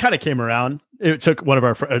 Well, she kind of came around. It took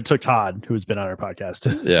it took Todd, who's been on our podcast,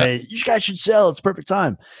 to say, you guys should sell. It's perfect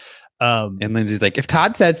time. And Lindsay's like, if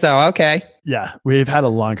Todd said so, okay. Yeah, we've had a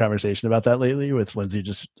long conversation about that lately with Lindsay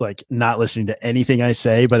just like not listening to anything I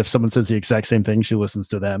say, but if someone says the exact same thing, she listens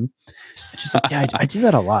to them. And she's like, yeah, I do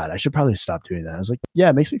that a lot. I should probably stop doing that. I was like, yeah,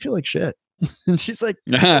 it makes me feel like shit. And she's like,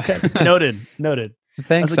 okay, noted.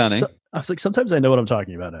 Thanks, honey. I was like, sometimes I know what I'm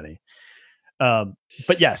talking about, honey.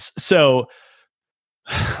 But yes, so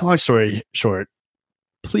long story short,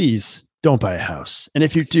 please don't buy a house. And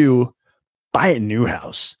if you do, buy a new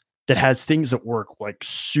house that has things that work like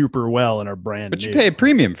super well and are brand new. But you pay a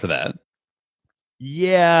premium for that.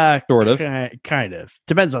 Yeah. Sort of. Kind of.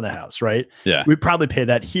 Depends on the house, right? Yeah. We'd probably pay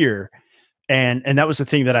that here. And that was the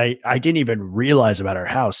thing that I didn't even realize about our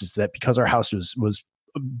house is that because our house was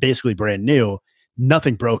basically brand new,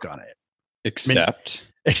 nothing broke on it. Except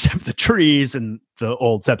the trees and the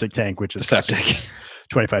old septic tank, which is septic.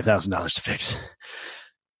 $25,000 to fix.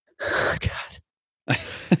 Oh, God.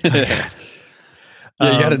 Yeah,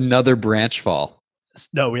 you had another branch fall.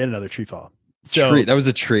 No, we had another tree fall. That was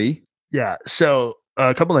a tree? Yeah. So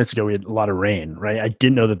a couple nights ago, we had a lot of rain, right? I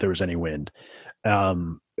didn't know that there was any wind.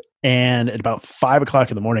 And at about 5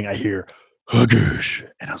 o'clock in the morning, I hear, "Huggoosh,"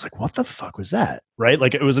 and I was like, what the fuck was that? Right?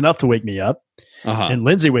 Like it was enough to wake me up. And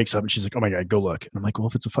Lindsay wakes up and she's like, oh my God, go look. And I'm like, well,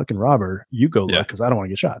 if it's a fucking robber, you go look because I don't want to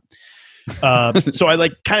get shot. So I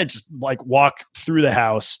like kind of just like walk through the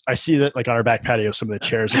house. I see that like on our back patio, some of the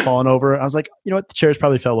chairs have fallen over. I was like, you know what? The chairs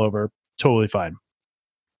probably fell over. Totally fine.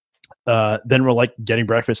 Then we're like getting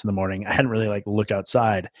breakfast in the morning. I hadn't really like looked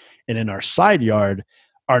outside, and in our side yard,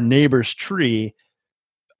 our neighbor's tree,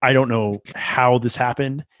 I don't know how this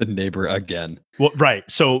happened. The neighbor again. Well, right.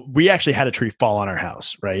 So we actually had a tree fall on our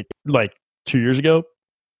house, right? Like 2 years ago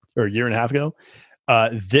or a year and a half ago.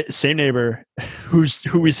 The same neighbor who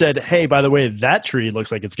we said, hey, by the way, that tree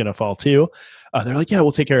looks like it's going to fall too. They're like, yeah,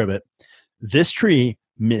 we'll take care of it. This tree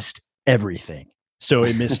missed everything. So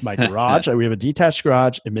it missed my garage. We have a detached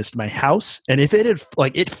garage. It missed my house. And if it had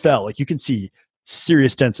like, it fell, like you can see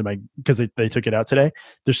serious dents in because they took it out today.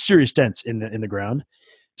 There's serious dents in the ground.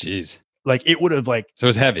 Jeez. Like it would have like, so it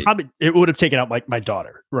was heavy. Probably it would have taken out like my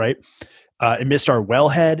daughter. Right. It missed our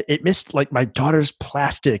wellhead. It missed like my daughter's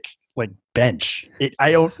plastic like bench.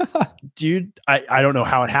 I don't know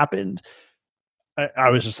how it happened. I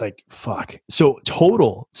was just like, fuck. So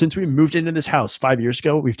total, since we moved into this house 5 years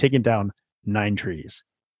ago, we've taken down 9 trees.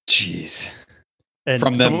 Jeez. And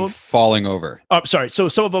from them falling over. Oh, sorry. So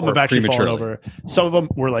some of them have actually fallen over. Some of them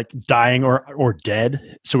were like dying or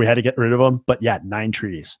dead. So we had to get rid of them. But yeah, 9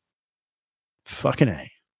 trees. Fucking A.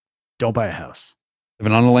 Don't buy a house.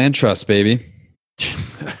 Living on a land trust, baby.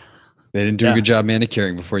 They didn't do a good job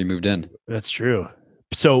manicuring before you moved in. That's true.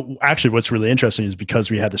 So actually what's really interesting is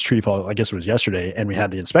because we had this tree fall, I guess it was yesterday, and we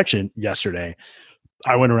had the inspection yesterday,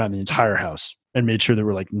 I went around the entire house and made sure there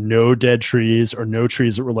were like no dead trees or no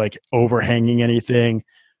trees that were like overhanging anything.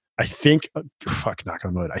 I think, knock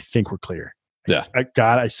on wood, I think we're clear. Yeah.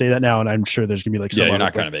 I say that now, and I'm sure there's going to be like, you're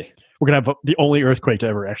not going to be. We're going to have the only earthquake to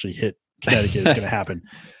ever actually hit Connecticut is going to happen.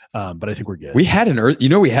 But I think we're good. We had an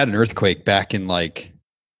earthquake back in like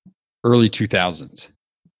early 2000s.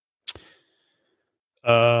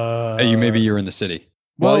 Maybe you're in the city.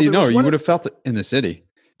 Well, you would have felt it in the city.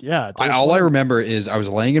 Yeah. All I remember is I was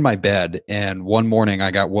laying in my bed, and one morning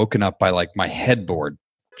I got woken up by like my headboard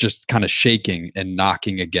just kind of shaking and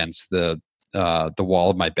knocking against the wall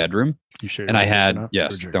of my bedroom. You sure? And I had,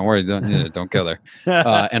 yes, don't worry, don't go there.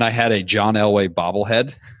 And I had a John Elway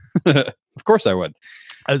bobblehead. Of course I would.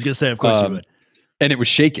 I was gonna say, of course you would. And it was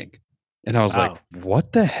shaking, and I was like,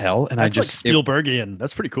 "What the hell?" And that's like Spielbergian.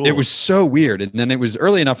 That's pretty cool. It was so weird. And then it was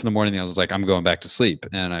early enough in the morning that I was like, "I'm going back to sleep,"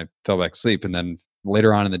 and I fell back to sleep. And then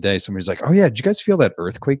later on in the day, somebody's like, "Oh yeah, did you guys feel that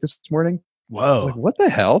earthquake this morning?" Whoa! I was like, what the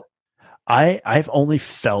hell? I've only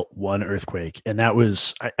felt one earthquake, and that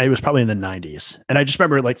was I was probably in the 90s, and I just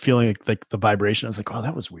remember like feeling like the vibration. I was like, "Oh,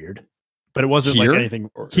 that was weird," but it wasn't here? like anything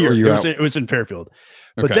here. It was in Fairfield,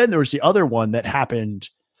 but then there was the other one that happened,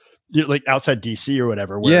 like outside DC or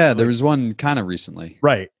whatever. Where, there was one kind of recently,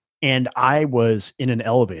 right? And I was in an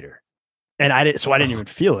elevator, and I didn't even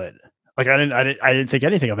feel it. Like I didn't think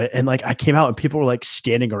anything of it. And like I came out and people were like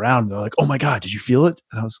standing around. They're like, "Oh my God, did you feel it?"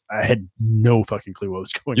 And I had no fucking clue what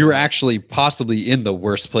was going on. You were actually possibly in the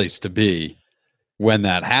worst place to be when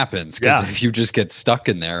that happens. Because if you just get stuck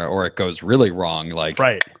in there or it goes really wrong, like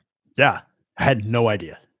right. Yeah. I had no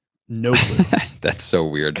idea. No clue. That's so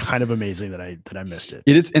weird. Kind of amazing that I missed it.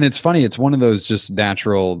 It is, and it's funny. It's one of those just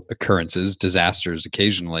natural occurrences, disasters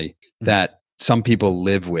occasionally that some people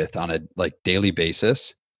live with on a like daily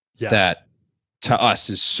basis. Yeah. That to us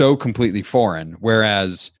is so completely foreign.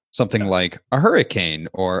 Whereas something like a hurricane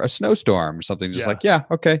or a snowstorm or something just like,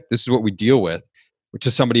 okay, this is what we deal with. Which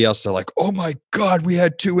is somebody else, they're like, "Oh my God, we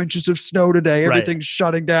had 2 inches of snow today. Everything's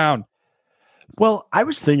shutting down." Well, I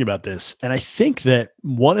was thinking about this, and I think that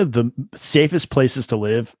one of the safest places to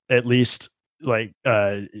live, at least like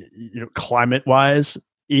climate wise,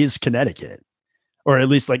 is Connecticut, or at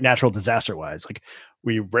least like natural disaster wise. Like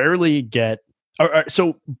we rarely get.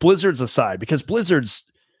 So blizzards aside, because blizzards,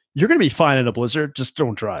 you're going to be fine in a blizzard. Just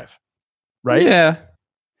don't drive, right? Yeah.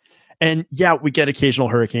 And yeah, we get occasional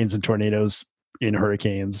hurricanes and tornadoes in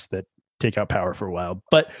hurricanes that take out power for a while,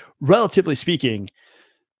 but relatively speaking,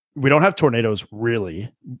 we don't have tornadoes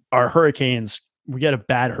really. Our hurricanes, we get a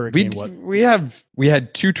bad hurricane. We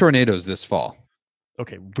had 2 tornadoes this fall.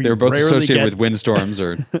 Okay, they were both associated with windstorms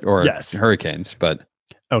or yes. hurricanes, but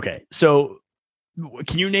okay. So,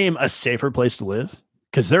 can you name a safer place to live?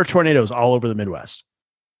 Because there are tornadoes all over the Midwest,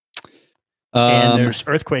 and there's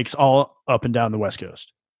earthquakes all up and down the West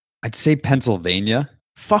Coast. I'd say Pennsylvania.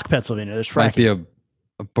 Fuck Pennsylvania. There's fracking.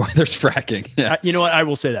 Might be there's fracking. Yeah. You know what? I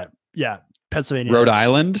will say that. Yeah. Pennsylvania. Rhode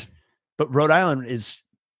Island. But Rhode Island is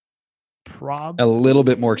probably a little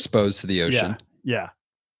bit more exposed to the ocean. Yeah.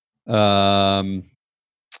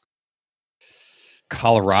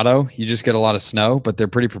 Colorado, you just get a lot of snow, but they're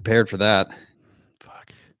pretty prepared for that.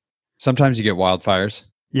 Fuck. Sometimes you get wildfires.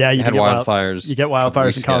 Yeah, you had wildfires. You get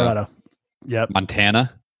wildfires in Colorado. Yep. Montana's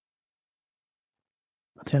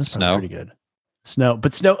snow pretty good. Snow,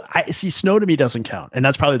 but I see snow to me doesn't count, and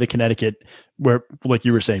that's probably the Connecticut where, like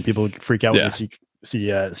you were saying, people freak out when they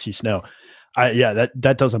see snow.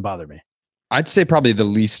 That doesn't bother me. I'd say probably the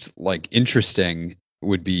least like interesting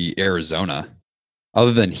would be Arizona,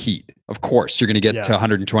 other than heat. Of course, you're going to get to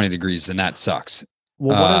 120 degrees, and that sucks.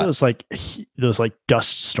 Well, what are those like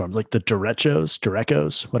dust storms, like the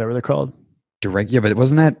derecos, whatever they're called? Yeah, but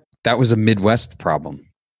wasn't that was a Midwest problem?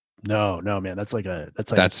 No, man. That's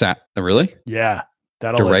really? Yeah.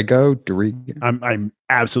 Dorego. I'm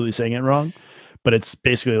absolutely saying it wrong, but it's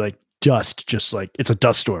basically like dust, just like it's a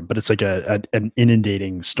dust storm, but it's like an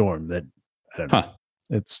inundating storm that I don't know.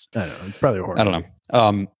 It's probably a horror. I don't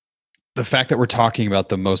know. The fact that we're talking about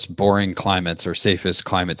the most boring climates or safest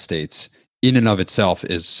climate states in and of itself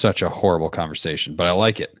is such a horrible conversation, but I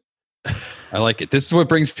like it. This is what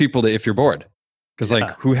brings people to If You're Bored. Because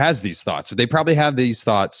who has these thoughts? They probably have these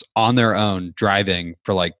thoughts on their own driving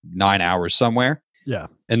for like 9 hours somewhere. Yeah.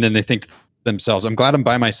 And then they think to themselves, I'm glad I'm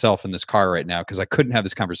by myself in this car right now because I couldn't have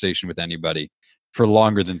this conversation with anybody for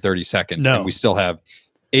longer than 30 seconds. No. And we still have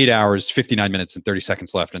 8 hours, 59 minutes, and 30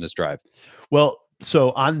 seconds left in this drive. Well,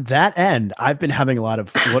 so on that end, I've been having a lot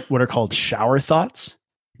of what are called shower thoughts.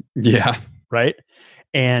 Yeah. Right.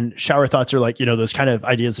 And shower thoughts are like, those kind of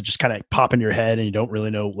ideas that just kind of pop in your head and you don't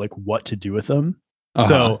really know like what to do with them. Uh-huh.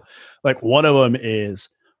 So like one of them is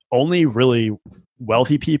only really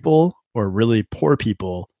wealthy people or really poor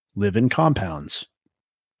people live in compounds.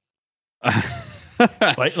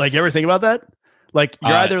 like you ever think about that? Like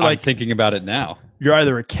you're either like I'm thinking about it now. You're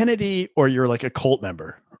either a Kennedy or you're like a cult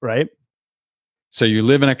member, right? So you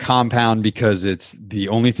live in a compound because it's the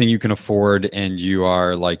only thing you can afford, and you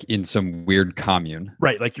are like in some weird commune.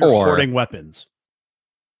 Right. Like you're hoarding weapons.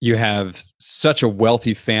 You have such a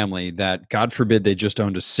wealthy family that, God forbid, they just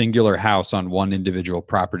owned a singular house on one individual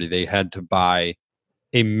property. They had to buy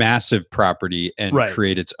a massive property and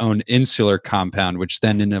create its own insular compound, which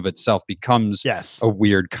then in of itself becomes a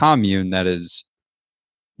weird commune that is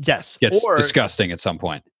gets disgusting at some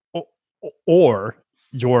point. Or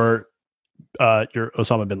you're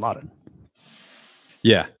Osama bin Laden.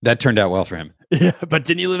 Yeah, that turned out well for him. Yeah, but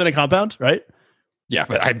didn't you live in a compound, right? Yeah,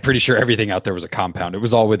 but I'm pretty sure everything out there was a compound. It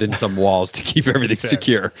was all within some walls to keep everything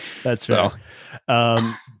secure. That's fair.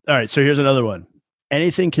 All right, so here's another one.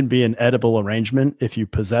 Anything can be an edible arrangement if you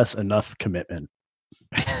possess enough commitment.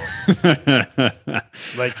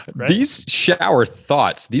 These shower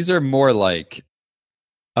thoughts, these are more like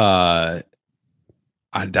that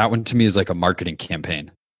one to me is like a marketing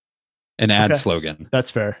campaign, an ad slogan. That's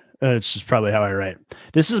fair. It's just probably how I write.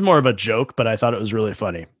 This is more of a joke, but I thought it was really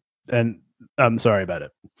funny, and I'm sorry about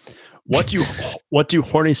it. What do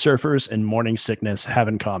horny surfers and morning sickness have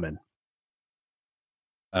in common?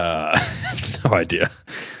 No idea.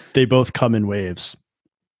 They both come in waves.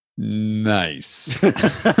 Nice.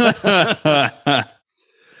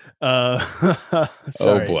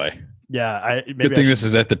 Oh boy. Yeah, good thing this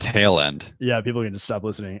is at the tail end. Yeah, people can just stop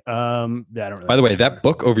listening. Yeah, I don't really. By the way, that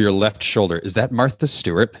book over your left shoulder, is that Martha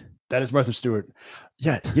Stewart? That is Martha Stewart.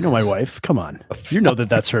 Yeah, you know my wife. Come on, you know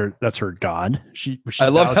that's her god. I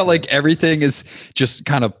love how like everything is just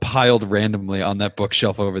kind of piled randomly on that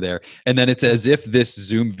bookshelf over there, and then it's as if this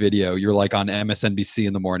Zoom video, you're like on MSNBC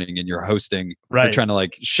in the morning and you're hosting. Right. You're trying to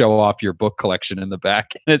like show off your book collection in the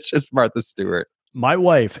back, and it's just Martha Stewart. My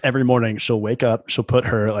wife, every morning, she'll wake up, she'll put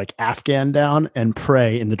her like Afghan down and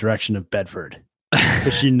pray in the direction of Bedford,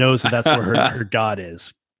 because she knows that's where her god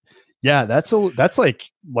is. Yeah, that's like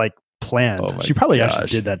planned. Oh she probably actually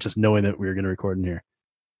did that just knowing that we were going to record in here.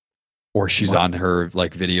 Or she's on her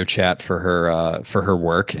like video chat for her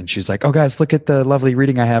work, and she's like, "Oh guys, look at the lovely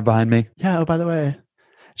reading I have behind me." Yeah. Oh, by the way,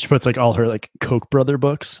 she puts like all her like Koch brother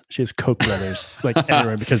books. She has Koch brothers like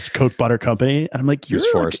everywhere because Koch bought her company, and I'm like, "You're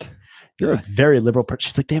forced. You're a very liberal person."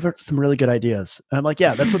 She's like, "They have some really good ideas." And I'm like,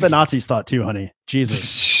 "Yeah, that's what the Nazis thought too, honey."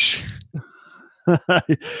 Jesus.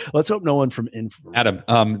 Let's hope no one from Adam,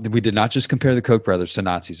 we did not just compare the Koch brothers to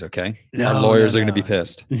Nazis, okay? Our lawyers are going to be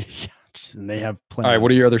pissed. And they have plenty. All right,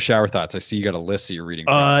 what are your other shower thoughts? I see you got a list that you're reading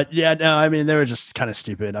from. Yeah, no, I mean, they were just kind of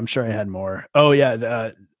stupid. I'm sure I had more. Oh, yeah,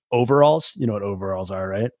 the overalls. You know what overalls are,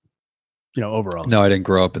 right? You know, overalls. No, I didn't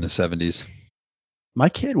grow up in the 70s. My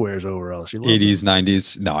kid wears overalls. 80s,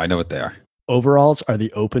 90s. No, I know what they are. Overalls are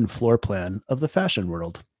the open floor plan of the fashion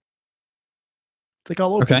world. It's like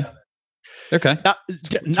all open. Okay. Not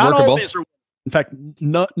all of these are. In fact,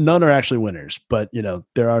 none are actually winners, but you know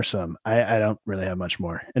there are some. I don't really have much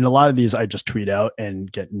more, and a lot of these I just tweet out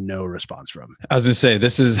and get no response from. I was gonna say,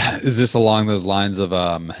 is this along those lines of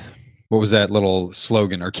what was that little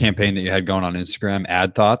slogan or campaign that you had going on Instagram?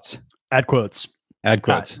 Ad thoughts, ad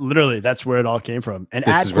quotes. Literally, that's where it all came from. And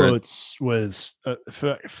ad quotes was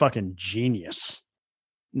fucking genius.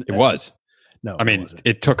 It was. No, I mean,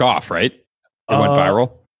 it took off, right? It went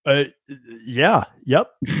viral. Yeah. Yep.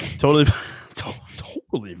 Totally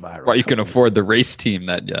viral. Well, you can afford the race team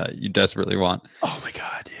that you desperately want. Oh my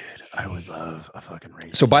God, dude. I would love a fucking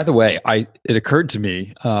race. So by the way, it occurred to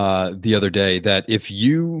me the other day that if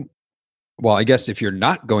you're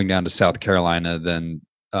not going down to South Carolina, then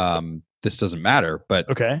this doesn't matter. But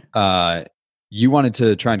you wanted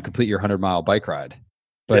to try and complete your 100-mile bike ride.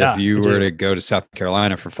 But if you were to go to South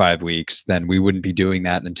Carolina for 5 weeks, then we wouldn't be doing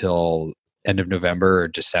that until end of November or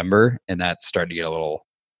December, and that's starting to get a little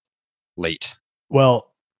late.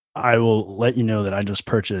 Well, I will let you know that I just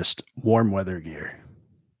purchased warm weather gear.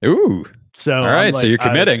 Ooh. So all right, so you're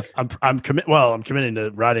committing. I'm committing to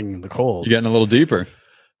riding the cold. You're getting a little deeper.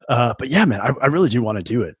 But yeah, man, I really do want to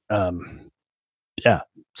do it. Yeah,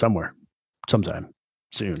 sometime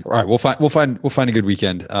soon. All right, we'll find a good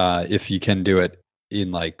weekend if you can do it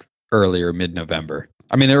in like early or mid-November.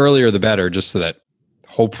 I mean, the earlier the better, just so that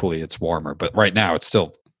hopefully it's warmer, but right now it's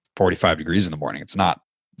still 45 degrees in the morning. It's not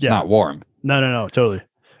warm. No, totally.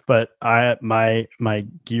 But my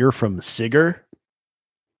gear from Sigger,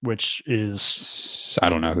 which is, I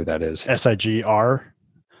don't know who that is. SIGR.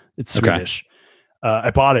 It's Swedish.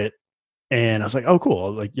 I bought it and I was like, oh, cool.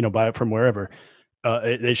 I'll, like, buy it from wherever.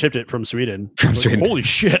 They shipped it from Sweden. Like, holy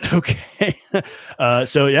shit. Okay.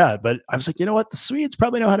 So yeah, but I was like, you know what? The Swedes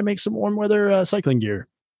probably know how to make some warm weather cycling gear.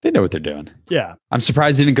 They know what they're doing. Yeah. I'm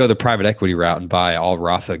surprised they didn't go the private equity route and buy all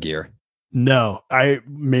Rafa gear. No, I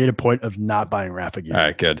made a point of not buying Rafa gear. All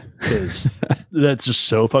right, good. Because that's just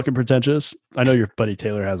so fucking pretentious. I know your buddy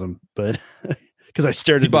Taylor has them, but because I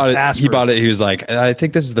stared at his ass. He bought it. He was like, I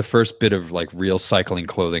think this is the first bit of like real cycling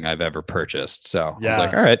clothing I've ever purchased. So I was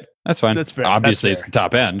like, all right, that's fine. That's fair. Obviously, it's the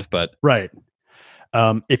top end, but right.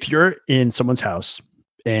 If you're in someone's house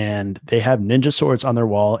and they have ninja swords on their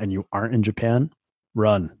wall and you aren't in Japan,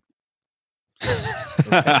 run.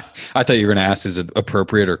 Okay. I thought you were going to ask, is it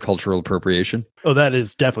appropriate or cultural appropriation? Oh, that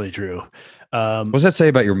is definitely true. What does that say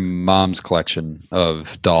about your mom's collection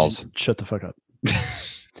of dolls? Shut the fuck up.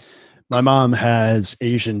 My mom has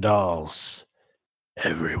Asian dolls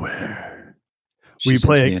everywhere. She's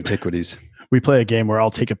into the antiquities. We play a game where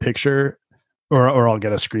I'll take a picture or I'll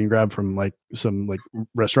get a screen grab from like some like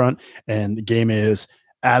restaurant, and the game is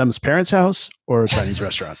Adam's parents' house or a Chinese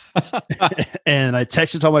restaurant. And I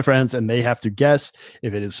text it to all my friends and they have to guess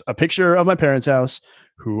if it is a picture of my parents' house,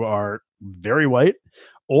 who are very white,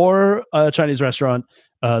 or a Chinese restaurant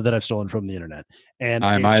that I've stolen from the internet. And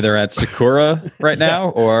I'm either at Sakura right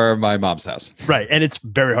now or my mom's house. Right. And it's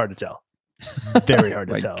very hard to tell. Very hard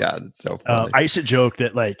to tell. My God, it's so funny. I used to joke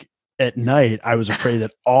that like at night, I was afraid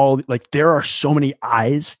that there are so many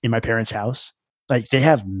eyes in my parents' house. Like they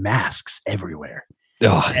have masks everywhere.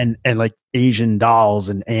 Ugh. And like Asian dolls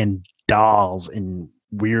and dolls and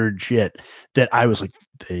weird shit that I was like,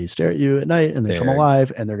 they stare at you at night and they come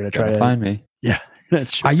alive and they're going to try to find me. Yeah.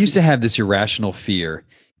 I used to have this irrational fear.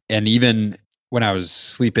 And even when I was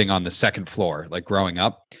sleeping on the second floor, like growing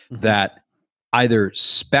up, that either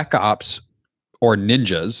spec ops or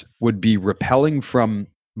ninjas would be rappelling from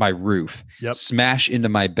my roof, smash into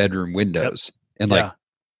my bedroom windows and like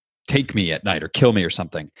take me at night or kill me or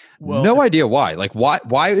something. Well, no idea why. Like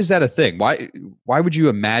why is that a thing? Why would you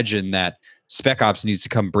imagine that spec ops needs to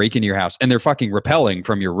come break into your house and they're fucking rappelling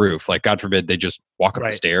from your roof? Like God forbid they just walk up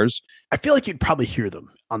the stairs. I feel like you'd probably hear them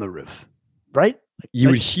on the roof, right? You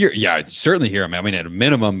would hear, I'd certainly hear them. I mean, at a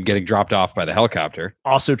minimum, getting dropped off by the helicopter.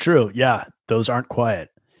 Also true. Yeah. Those aren't quiet.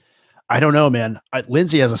 I don't know, man.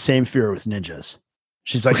 Lindsay has the same fear with ninjas.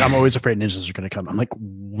 She's like, I'm always afraid ninjas are going to come. I'm like,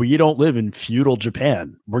 we don't live in feudal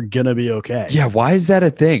Japan. We're going to be okay. Yeah. Why is that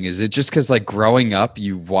a thing? Is it just because like growing up,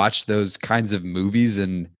 you watch those kinds of movies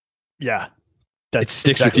and it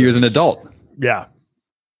sticks with you as an adult? Yeah.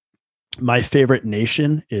 My favorite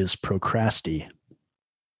nation is Procrasti.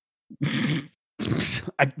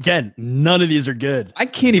 Again, none of these are good. I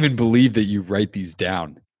can't even believe that you write these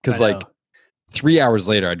down because like 3 hours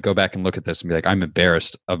later, I'd go back and look at this and be like, I'm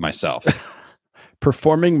embarrassed of myself.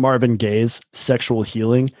 Performing Marvin Gaye's Sexual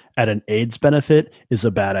Healing at an AIDS benefit is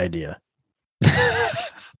a bad idea.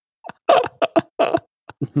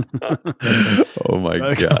 Oh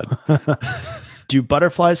my God. Do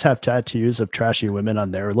butterflies have tattoos of trashy women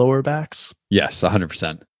on their lower backs? Yes,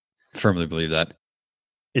 100%. Firmly believe that.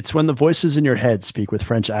 It's when the voices in your head speak with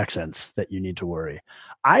French accents that you need to worry.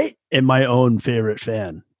 I am my own favorite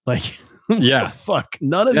fan. Like, yeah, fuck.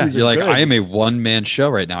 None of these. You're like, good. I am a one-man show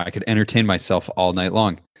right now. I could entertain myself all night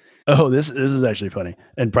long. Oh, this is actually funny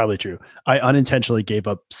and probably true. I unintentionally gave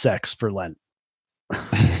up sex for Lent.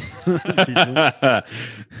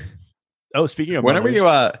 Oh, speaking of, when are we?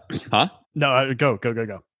 Huh? No, go.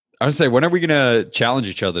 I was say, when are we gonna challenge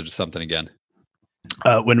each other to something again?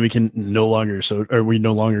 When we can no longer we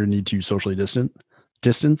no longer need to socially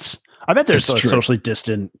distance. I bet there's a socially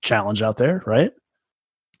distant challenge out there, right?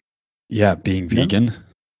 Yeah, being vegan.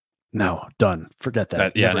 No, done. Forget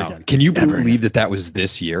that. No. Again. Can you believe that was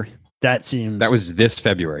this year? That was this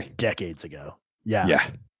February. Decades ago. Yeah.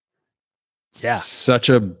 Yeah. Such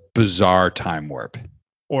a bizarre time warp.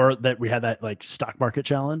 Or that we had that like stock market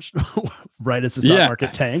challenge right as the stock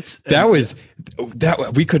market tanked.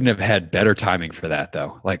 That we couldn't have had better timing for that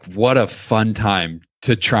though. Like what a fun time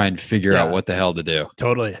to try and figure out what the hell to do.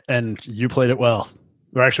 Totally. And you played it well.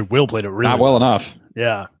 Or actually Will played it really Not well enough.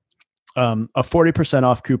 Yeah. A 40%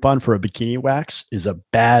 off coupon for a bikini wax is a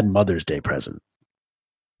bad Mother's Day present.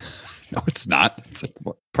 No, it's not. It's like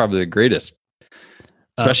probably the greatest.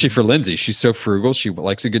 Especially for Lindsay. She's so frugal. She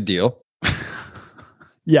likes a good deal.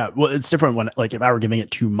 Yeah, well, it's different when, like, if I were giving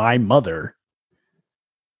it to my mother.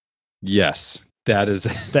 Yes, that is.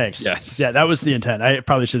 Thanks. Yes. Yeah, that was the intent. I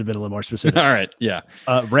probably should have been a little more specific. All right. Yeah.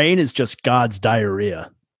 Rain is just God's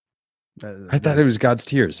diarrhea. I thought it was God's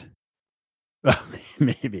tears.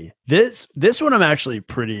 Maybe this one I'm actually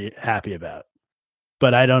pretty happy about,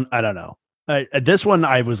 but I don't know. This one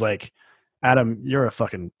I was like, Adam, you're a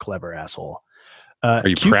fucking clever asshole. Are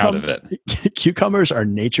you proud of it? Cucumbers are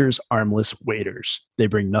nature's armless waiters. They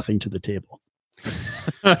bring nothing to the table.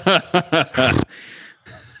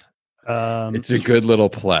 It's a good little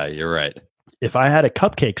play. You're right. If I had a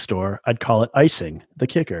cupcake store, I'd call it Icing, the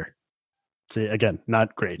kicker. See, again,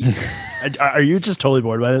 not great. Are you just totally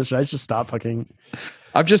bored by this? Should I just stop fucking?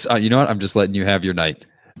 I'm just, you know what? I'm just letting you have your night.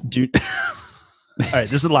 All right,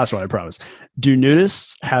 this is the last one, I promise. Do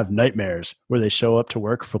nudists have nightmares where they show up to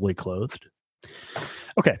work fully clothed?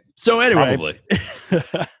 Okay, so anyway. Probably.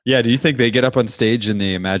 Yeah, do you think they get up on stage and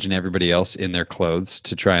they imagine everybody else in their clothes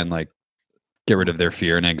to try and like get rid of their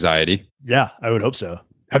fear and anxiety? Yeah, I would hope so.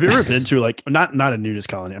 Have you ever been to like not a nudist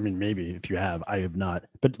colony? I mean, maybe if you have, I have not.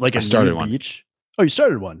 But like I started one. Beach. Oh, you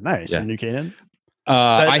started one. Nice. Yeah. In New Canaan.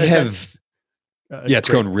 I have. Yeah, it's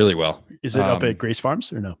going really well. Is it up at Grace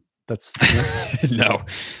Farms or no? That's no.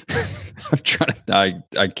 I'm trying to.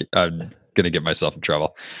 I'm gonna get myself in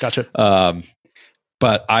trouble. Gotcha.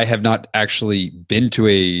 But I have not actually been to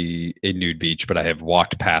a nude beach, but I have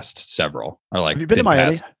walked past several. Or like, have you been to Miami?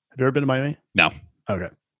 Past. Have you ever been to Miami? No. Okay.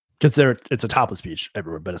 Because it's a topless beach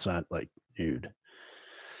everywhere, but it's not like nude.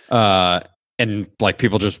 And like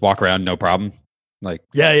people just walk around, no problem. Like,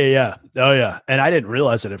 yeah. Oh yeah. And I didn't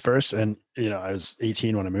realize it at first. And I was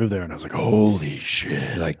 18 when I moved there, and I was like, holy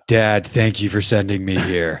shit. Like, Dad, thank you for sending me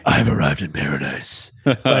here. I've arrived in paradise.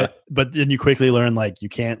 but then you quickly learn like you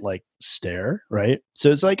can't like stare, right?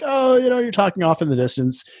 So it's like, oh, you're talking off in the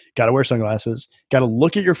distance. Got to wear sunglasses. Got to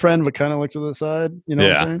look at your friend, but kind of look to the side. You know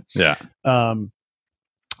what I'm saying? Yeah.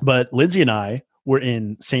 But Lindsay and I were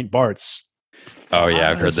in St. Bart's. Oh yeah,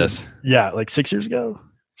 I've heard this. Yeah, like 6 years ago,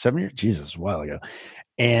 7 years. Jesus, a while ago.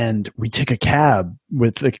 And we took a cab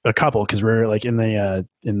with a couple because we're like in the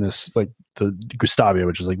Gustavia,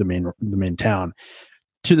 which is like the main town,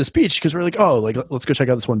 to this beach because we're like, oh, like let's go check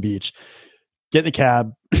out this one beach. Get in the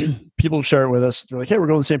cab. People share it with us. They're like, hey, we're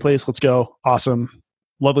going to the same place. Let's go. Awesome,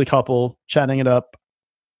 lovely couple, chatting it up.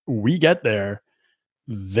 We get there.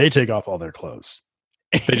 They take off all their clothes.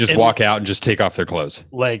 They just walk out and just take off their clothes.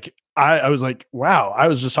 Like I was like, wow, I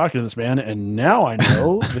was just talking to this man and now I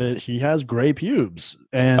know that he has gray pubes.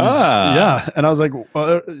 And yeah. And I was like,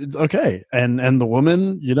 okay. And the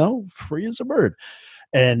woman, free as a bird.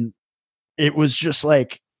 And it was just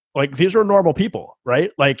like these were normal people,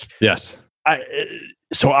 right? Like, yes. My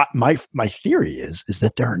theory is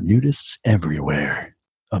that there are nudists everywhere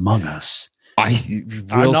among us. I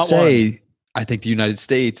will say, I think the United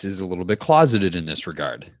States is a little bit closeted in this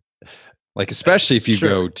regard. Like, especially if you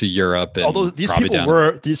go to Europe, and although these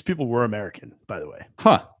people were American, by the way.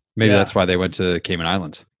 Huh? Maybe that's why they went to Cayman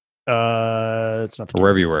Islands. It's not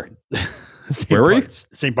wherever you were. Where were you?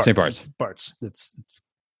 St. Bart's. St. Bart's. Bart's. It's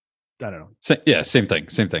I don't know. Same thing.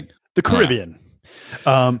 The Caribbean.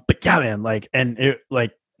 But yeah, man, like, and it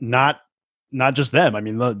like not just them. I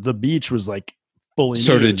mean, the beach was like fully.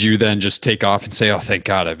 So nude. did you then just take off and say, "Oh, thank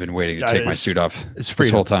God, I've been waiting to take my suit off this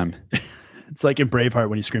whole time"? It's like in Braveheart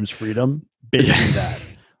when he screams freedom. Basically that.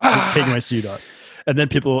 Like, taking my suit off. And then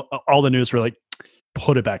all the news were like,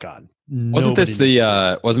 put it back on. Wasn't this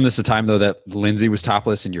the time though that Lindsay was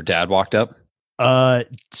topless and your dad walked up?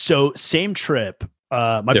 So same trip.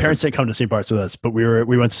 My parents didn't come to St. Bart's with us, but we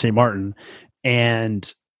went to St. Martin,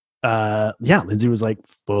 and Lindsay was like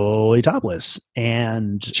fully topless,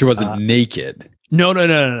 and she wasn't naked. No.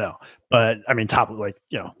 But I mean, top, like,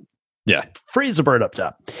 yeah, free as a bird up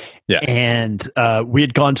top. Yeah. And we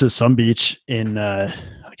had gone to some beach in I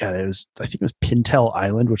think it was Pintel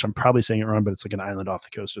Island, which I'm probably saying it wrong, but it's like an island off the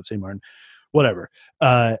coast of St. Martin, whatever.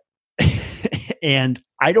 And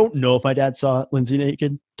I don't know if my dad saw Lindsay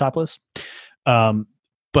naked, topless.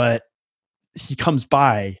 But he comes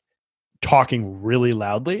by talking really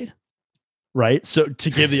loudly, right? So to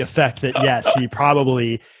give the effect that yes, he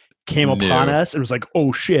probably came upon us and was like,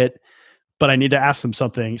 "Oh shit," but I need to ask them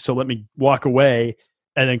something, so let me walk away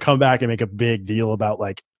and then come back and make a big deal about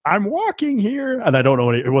like, I'm walking here. And I don't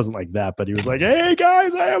know it wasn't like that, but he was like, "Hey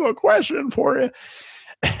guys, I have a question for you."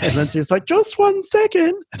 And then he's like, "Just 1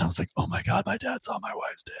 second." And I was like, "Oh my God, my dad saw my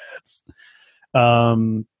wife's dad's."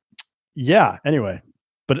 Yeah, anyway.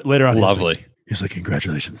 But later on, lovely. He's like,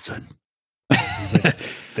 "Congratulations, son." He's like,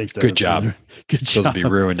 "Thanks, Dad. Good job. Good job." Supposed to be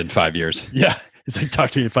ruined in 5 years. Yeah. He's like,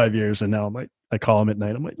 "Talk to me in 5 years." And now I'm like, I call him at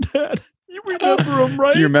night. I'm like, "Dad, you remember them,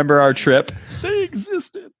 right? Do you remember our trip? They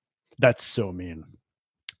existed." That's so mean.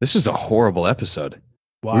 This was a horrible episode.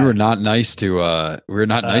 Why? We were not nice to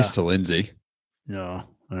nice to Lindsay. No,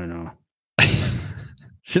 I know.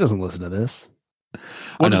 She doesn't listen to this.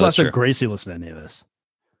 When was the last time Gracie listened to any of this?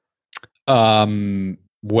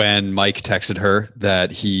 When Mike texted her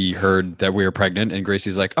that he heard that we were pregnant, and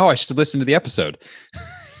Gracie's like, "Oh, I should listen to the episode."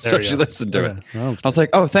 So she listened to it. Well, I was like,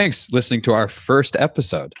 "Oh, thanks, listening to our first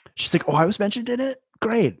episode." She's like, "Oh, I was mentioned in it.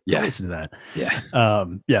 Great. Yeah, I'll listen to that." Yeah.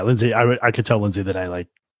 Yeah, Lindsay. I could tell Lindsay that I like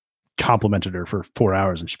complimented her for 4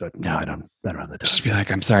 hours, and she'd be like, "No, I don't have the time." Just be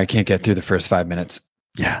like, I'm sorry, I can't get through the first 5 minutes.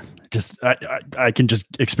 Yeah, just I can just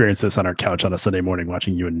experience this on our couch on a Sunday morning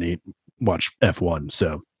watching you and Nate watch F1.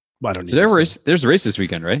 So I don't. So there's a race this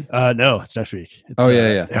weekend, right? No, it's next week. It's,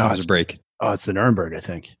 yeah. There's a break. Oh, it's the Nuremberg, I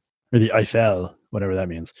think, or the Eiffel, whatever that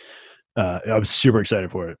means. I was super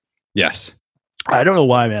excited for it. Yes. I don't know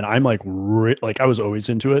why, man. I'm like I was always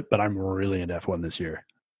into it, but I'm really into F1 this year.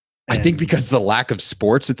 I think because of the lack of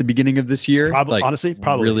sports at the beginning of this year, honestly,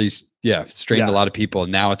 probably really, strained a lot of people.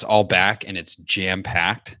 Now it's all back and it's jam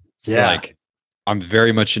packed. Yeah. So like, I'm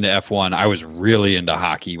very much into F1. I was really into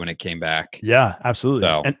hockey when it came back. Yeah, absolutely.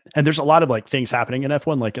 So, and there's a lot of like things happening in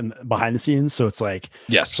F1, like in behind the scenes. So it's like,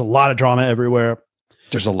 yes, there's a lot of drama everywhere.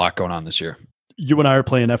 There's a lot going on this year. You and I are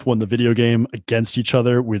playing F1, the video game, against each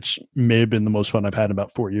other, which may have been the most fun I've had in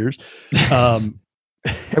about 4 years.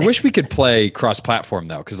 I wish we could play cross-platform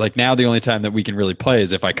though, because like now the only time that we can really play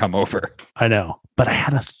is if I come over. I know, but I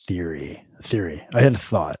had a theory. I had a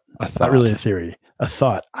thought. Not really a theory. A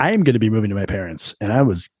thought. I am going to be moving to my parents, and I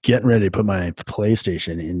was getting ready to put my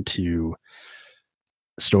PlayStation into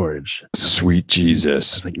storage. Sweet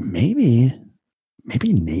Jesus! I was like, maybe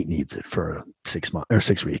Nate needs it for 6 months or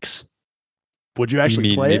 6 weeks. Would you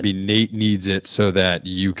actually play maybe it? Nate needs it so that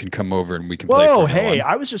you can come over and we can play. Whoa, hey,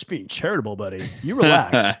 I was just being charitable, buddy. You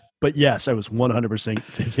relax. But yes, I was 100%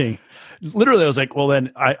 thinking, literally, I was like, well,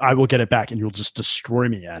 then I will get it back and you'll just destroy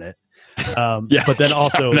me at it. But then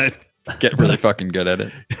also get really fucking good at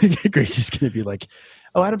it. Gracie's going to be like,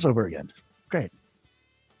 oh, Adam's over again. Great.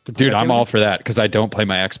 Dude, I'm all for that because I don't play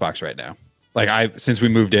my Xbox right now. Like since we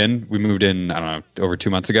moved in, I don't know, over 2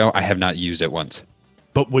 months ago. I have not used it once.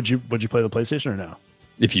 But would you play the PlayStation or no?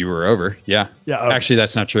 If you were over, yeah. Yeah. Okay. Actually,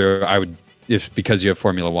 that's not true. I would, because you have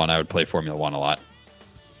Formula One, I would play Formula One a lot.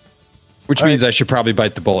 Which means I should probably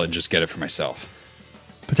bite the bullet and just get it for myself.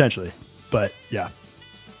 Potentially, but yeah.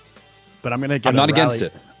 But I'm gonna get. I'm not against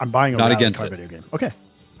it. I'm buying a not rally against car it. video game. Okay.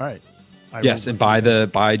 All right. Yes, and buy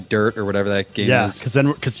Dirt or whatever that game is. Yeah, because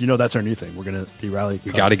that's our new thing. We're gonna be rally.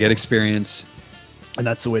 We got to get experience, and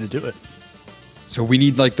that's the way to do it. So we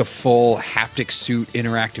need like the full haptic suit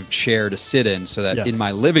interactive chair to sit in so that in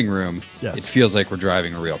my living room, it feels like we're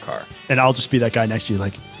driving a real car. And I'll just be that guy next to you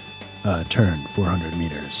like, turn 400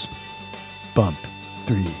 meters, bump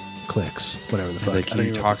 3 clicks, whatever the fuck. Like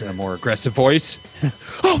you talk in a more aggressive voice.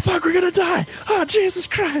 Oh, fuck, we're going to die. Oh, Jesus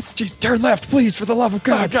Christ. Jeez, turn left, please, for the love of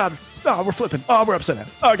God. Oh, God. Oh, we're flipping. Oh, we're upside down.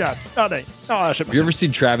 Oh, God. Oh, dang. Oh, I should. Have you ever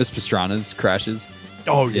seen Travis Pastrana's crashes?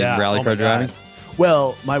 Oh, yeah. Rally car driving?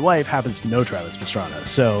 Well, my wife happens to know Travis Pastrana,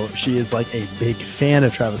 so she is like a big fan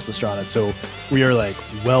of Travis Pastrana. So we are like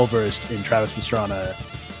well versed in Travis Pastrana.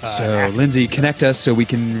 So Lindsay, connect us so we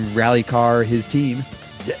can rally car his team.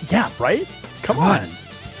 Yeah, right? Come on.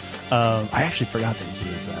 I actually forgot that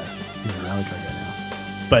he was a rally car guy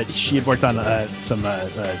now. But she had worked on some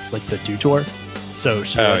like the Do Tour, so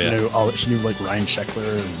she knew all. She knew like Ryan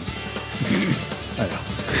Sheckler. And I know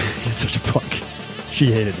he's such a punk. She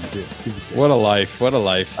hated him too. He's a dick. What a life! What a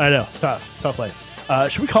life! I know, tough life.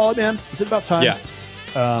 Should we call it, man? Is it about time? Yeah.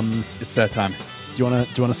 It's that time. Do you want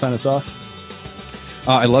to sign us off?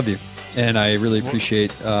 I love you, and I really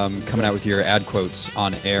appreciate coming out with your ad quotes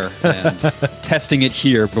on air and testing it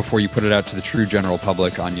here before you put it out to the true general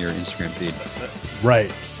public on your Instagram feed.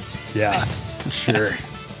 Right. Yeah. Sure.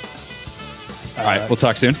 All right. We'll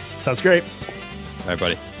talk soon. Sounds great. All right,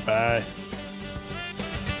 buddy. Bye.